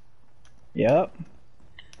there? Yep.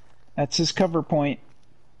 That's his cover point.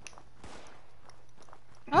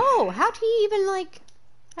 Oh, how'd he even, like...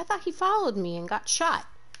 I thought he followed me and got shot.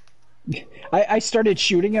 I started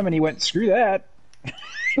shooting him and he went, screw that.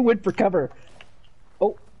 He went for cover.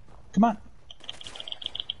 Oh, come on.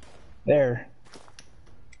 There.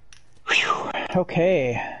 Whew.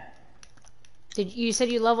 Okay. You said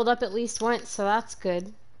you leveled up at least once, so that's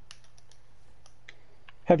good.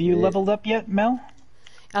 Have you leveled up yet, Mel?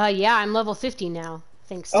 Yeah, I'm level 50 now,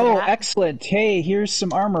 thanks to Oh, that. excellent. Hey, here's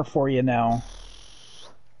some armor for you now.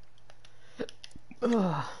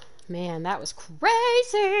 Ugh, man, that was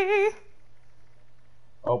crazy!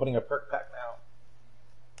 Opening a perk pack now.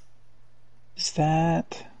 Is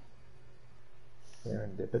that...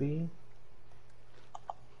 Serendipity.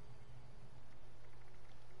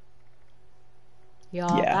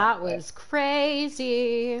 Y'all, Yeah. that was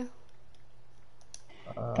crazy.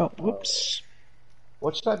 Oh, whoops.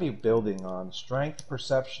 What should I be building on? Strength,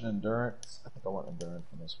 perception, endurance? I think I want endurance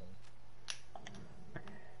on this one.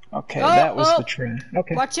 Okay, Oh, that was oh. the trend.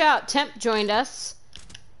 Okay. Watch out, Temp joined us.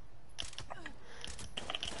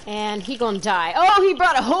 And he gonna die. Oh, he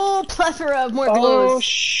brought a whole plethora of more Oh, glows.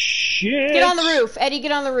 shit! Get on the roof, Eddie,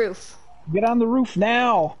 get on the roof. Get on the roof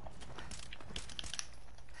now!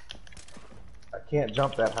 I can't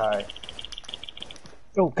jump that high.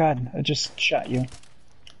 Oh god, I just shot you.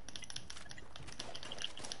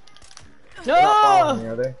 They're not following No! me,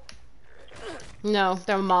 are they? No,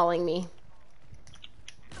 they're mauling me.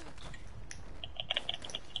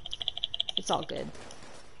 It's all good.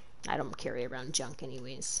 I don't carry around junk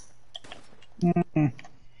anyways. Mm.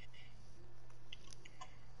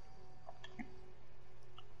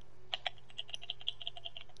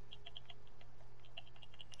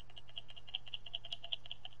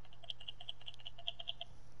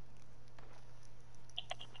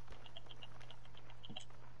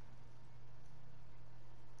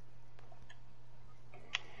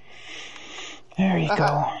 There you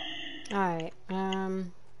go. Alright,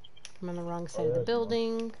 I'm on the wrong side of the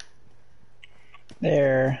building.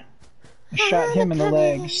 There. I shot him in the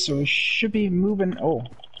leg, so he should be moving. Oh.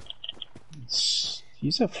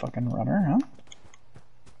 He's a fucking runner, huh?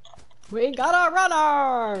 We got a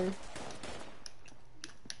runner!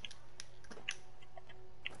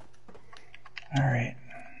 Alright.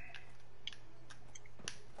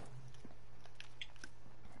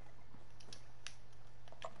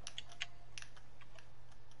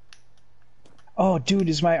 Oh, dude,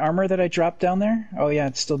 is my armor that I dropped down there? Oh, yeah,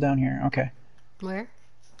 it's still down here. Okay. Where?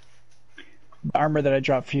 The armor that I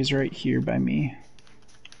dropped for you is right here by me.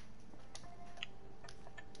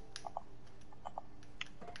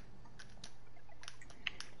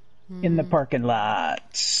 In the parking lot.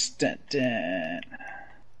 Dun, dun.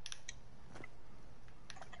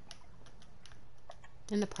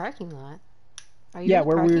 In the parking lot? Are you Yeah, in the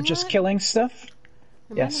where we were parking just lot? killing stuff. Am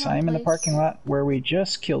I in Yes, the wrong I'm in the place? parking lot where we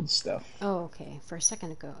just killed stuff. Oh, okay. For a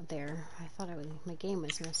second ago, there. I thought my game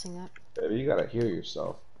was messing up. Baby, you gotta hear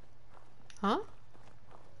yourself. Huh?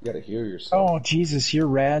 You gotta hear yourself. Oh, Jesus, your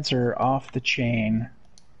rads are off the chain.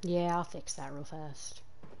 Yeah, I'll fix that real fast.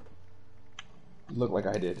 You look like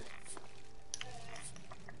I did.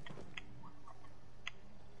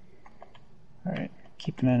 Alright,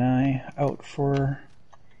 keeping an eye out for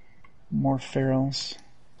more ferals.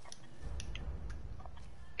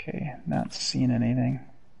 Okay, not seeing anything.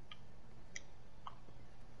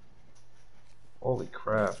 Holy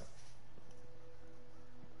crap.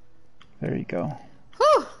 There you go.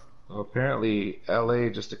 Whew! Well, apparently, LA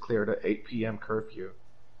just declared an 8 p.m. curfew.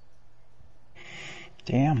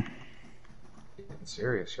 Damn. Getting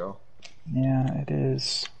serious, y'all. Yeah, it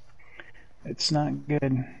is. It's not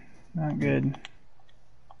good. Not good.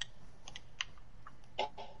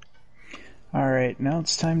 Alright, now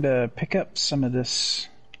it's time to pick up some of this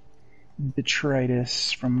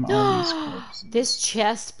detritus from all these corpses. This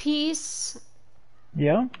chest piece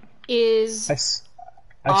Yeah, is I saw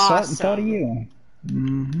it and thought of awesome. you.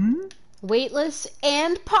 Mm-hmm. Weightless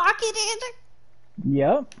and pocketed.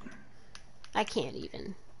 Yep. I can't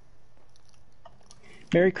even.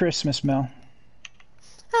 Merry Christmas, Mel.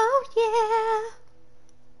 Oh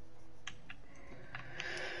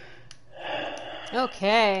yeah.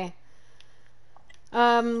 Okay.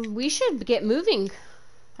 We should get moving,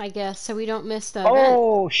 I guess, so we don't miss the event.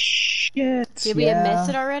 Oh, shit. Did we miss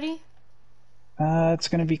it already? It's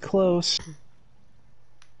gonna be close.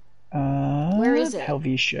 Where is it?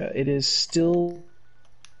 Helvetia. It is still...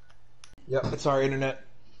 Yep, it's our internet.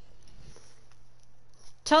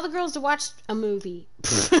 Tell the girls to watch a movie.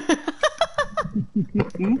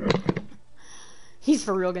 He's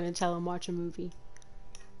for real gonna tell them watch a movie.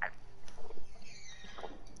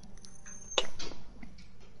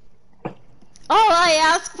 All I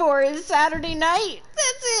ask for is Saturday night.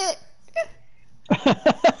 That's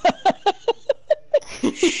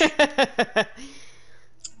it.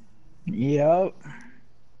 Yep.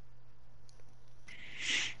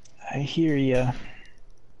 I hear ya.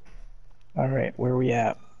 Alright, where are we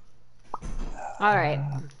at? Alright.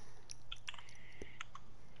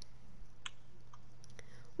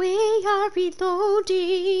 We are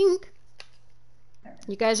reloading.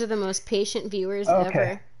 You guys are the most patient viewers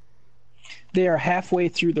ever. They are halfway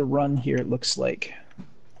through the run here, it looks like.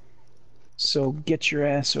 So get your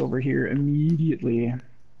ass over here immediately.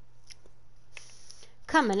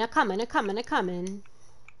 Coming, a-coming.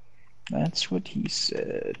 That's what he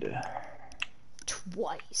said.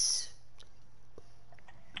 Twice.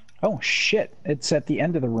 Oh shit, it's at the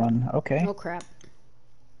end of the run. Okay. Oh crap.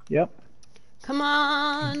 Yep. Come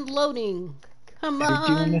on, loading. Come They're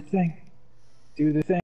doing the on. thing. Do the thing.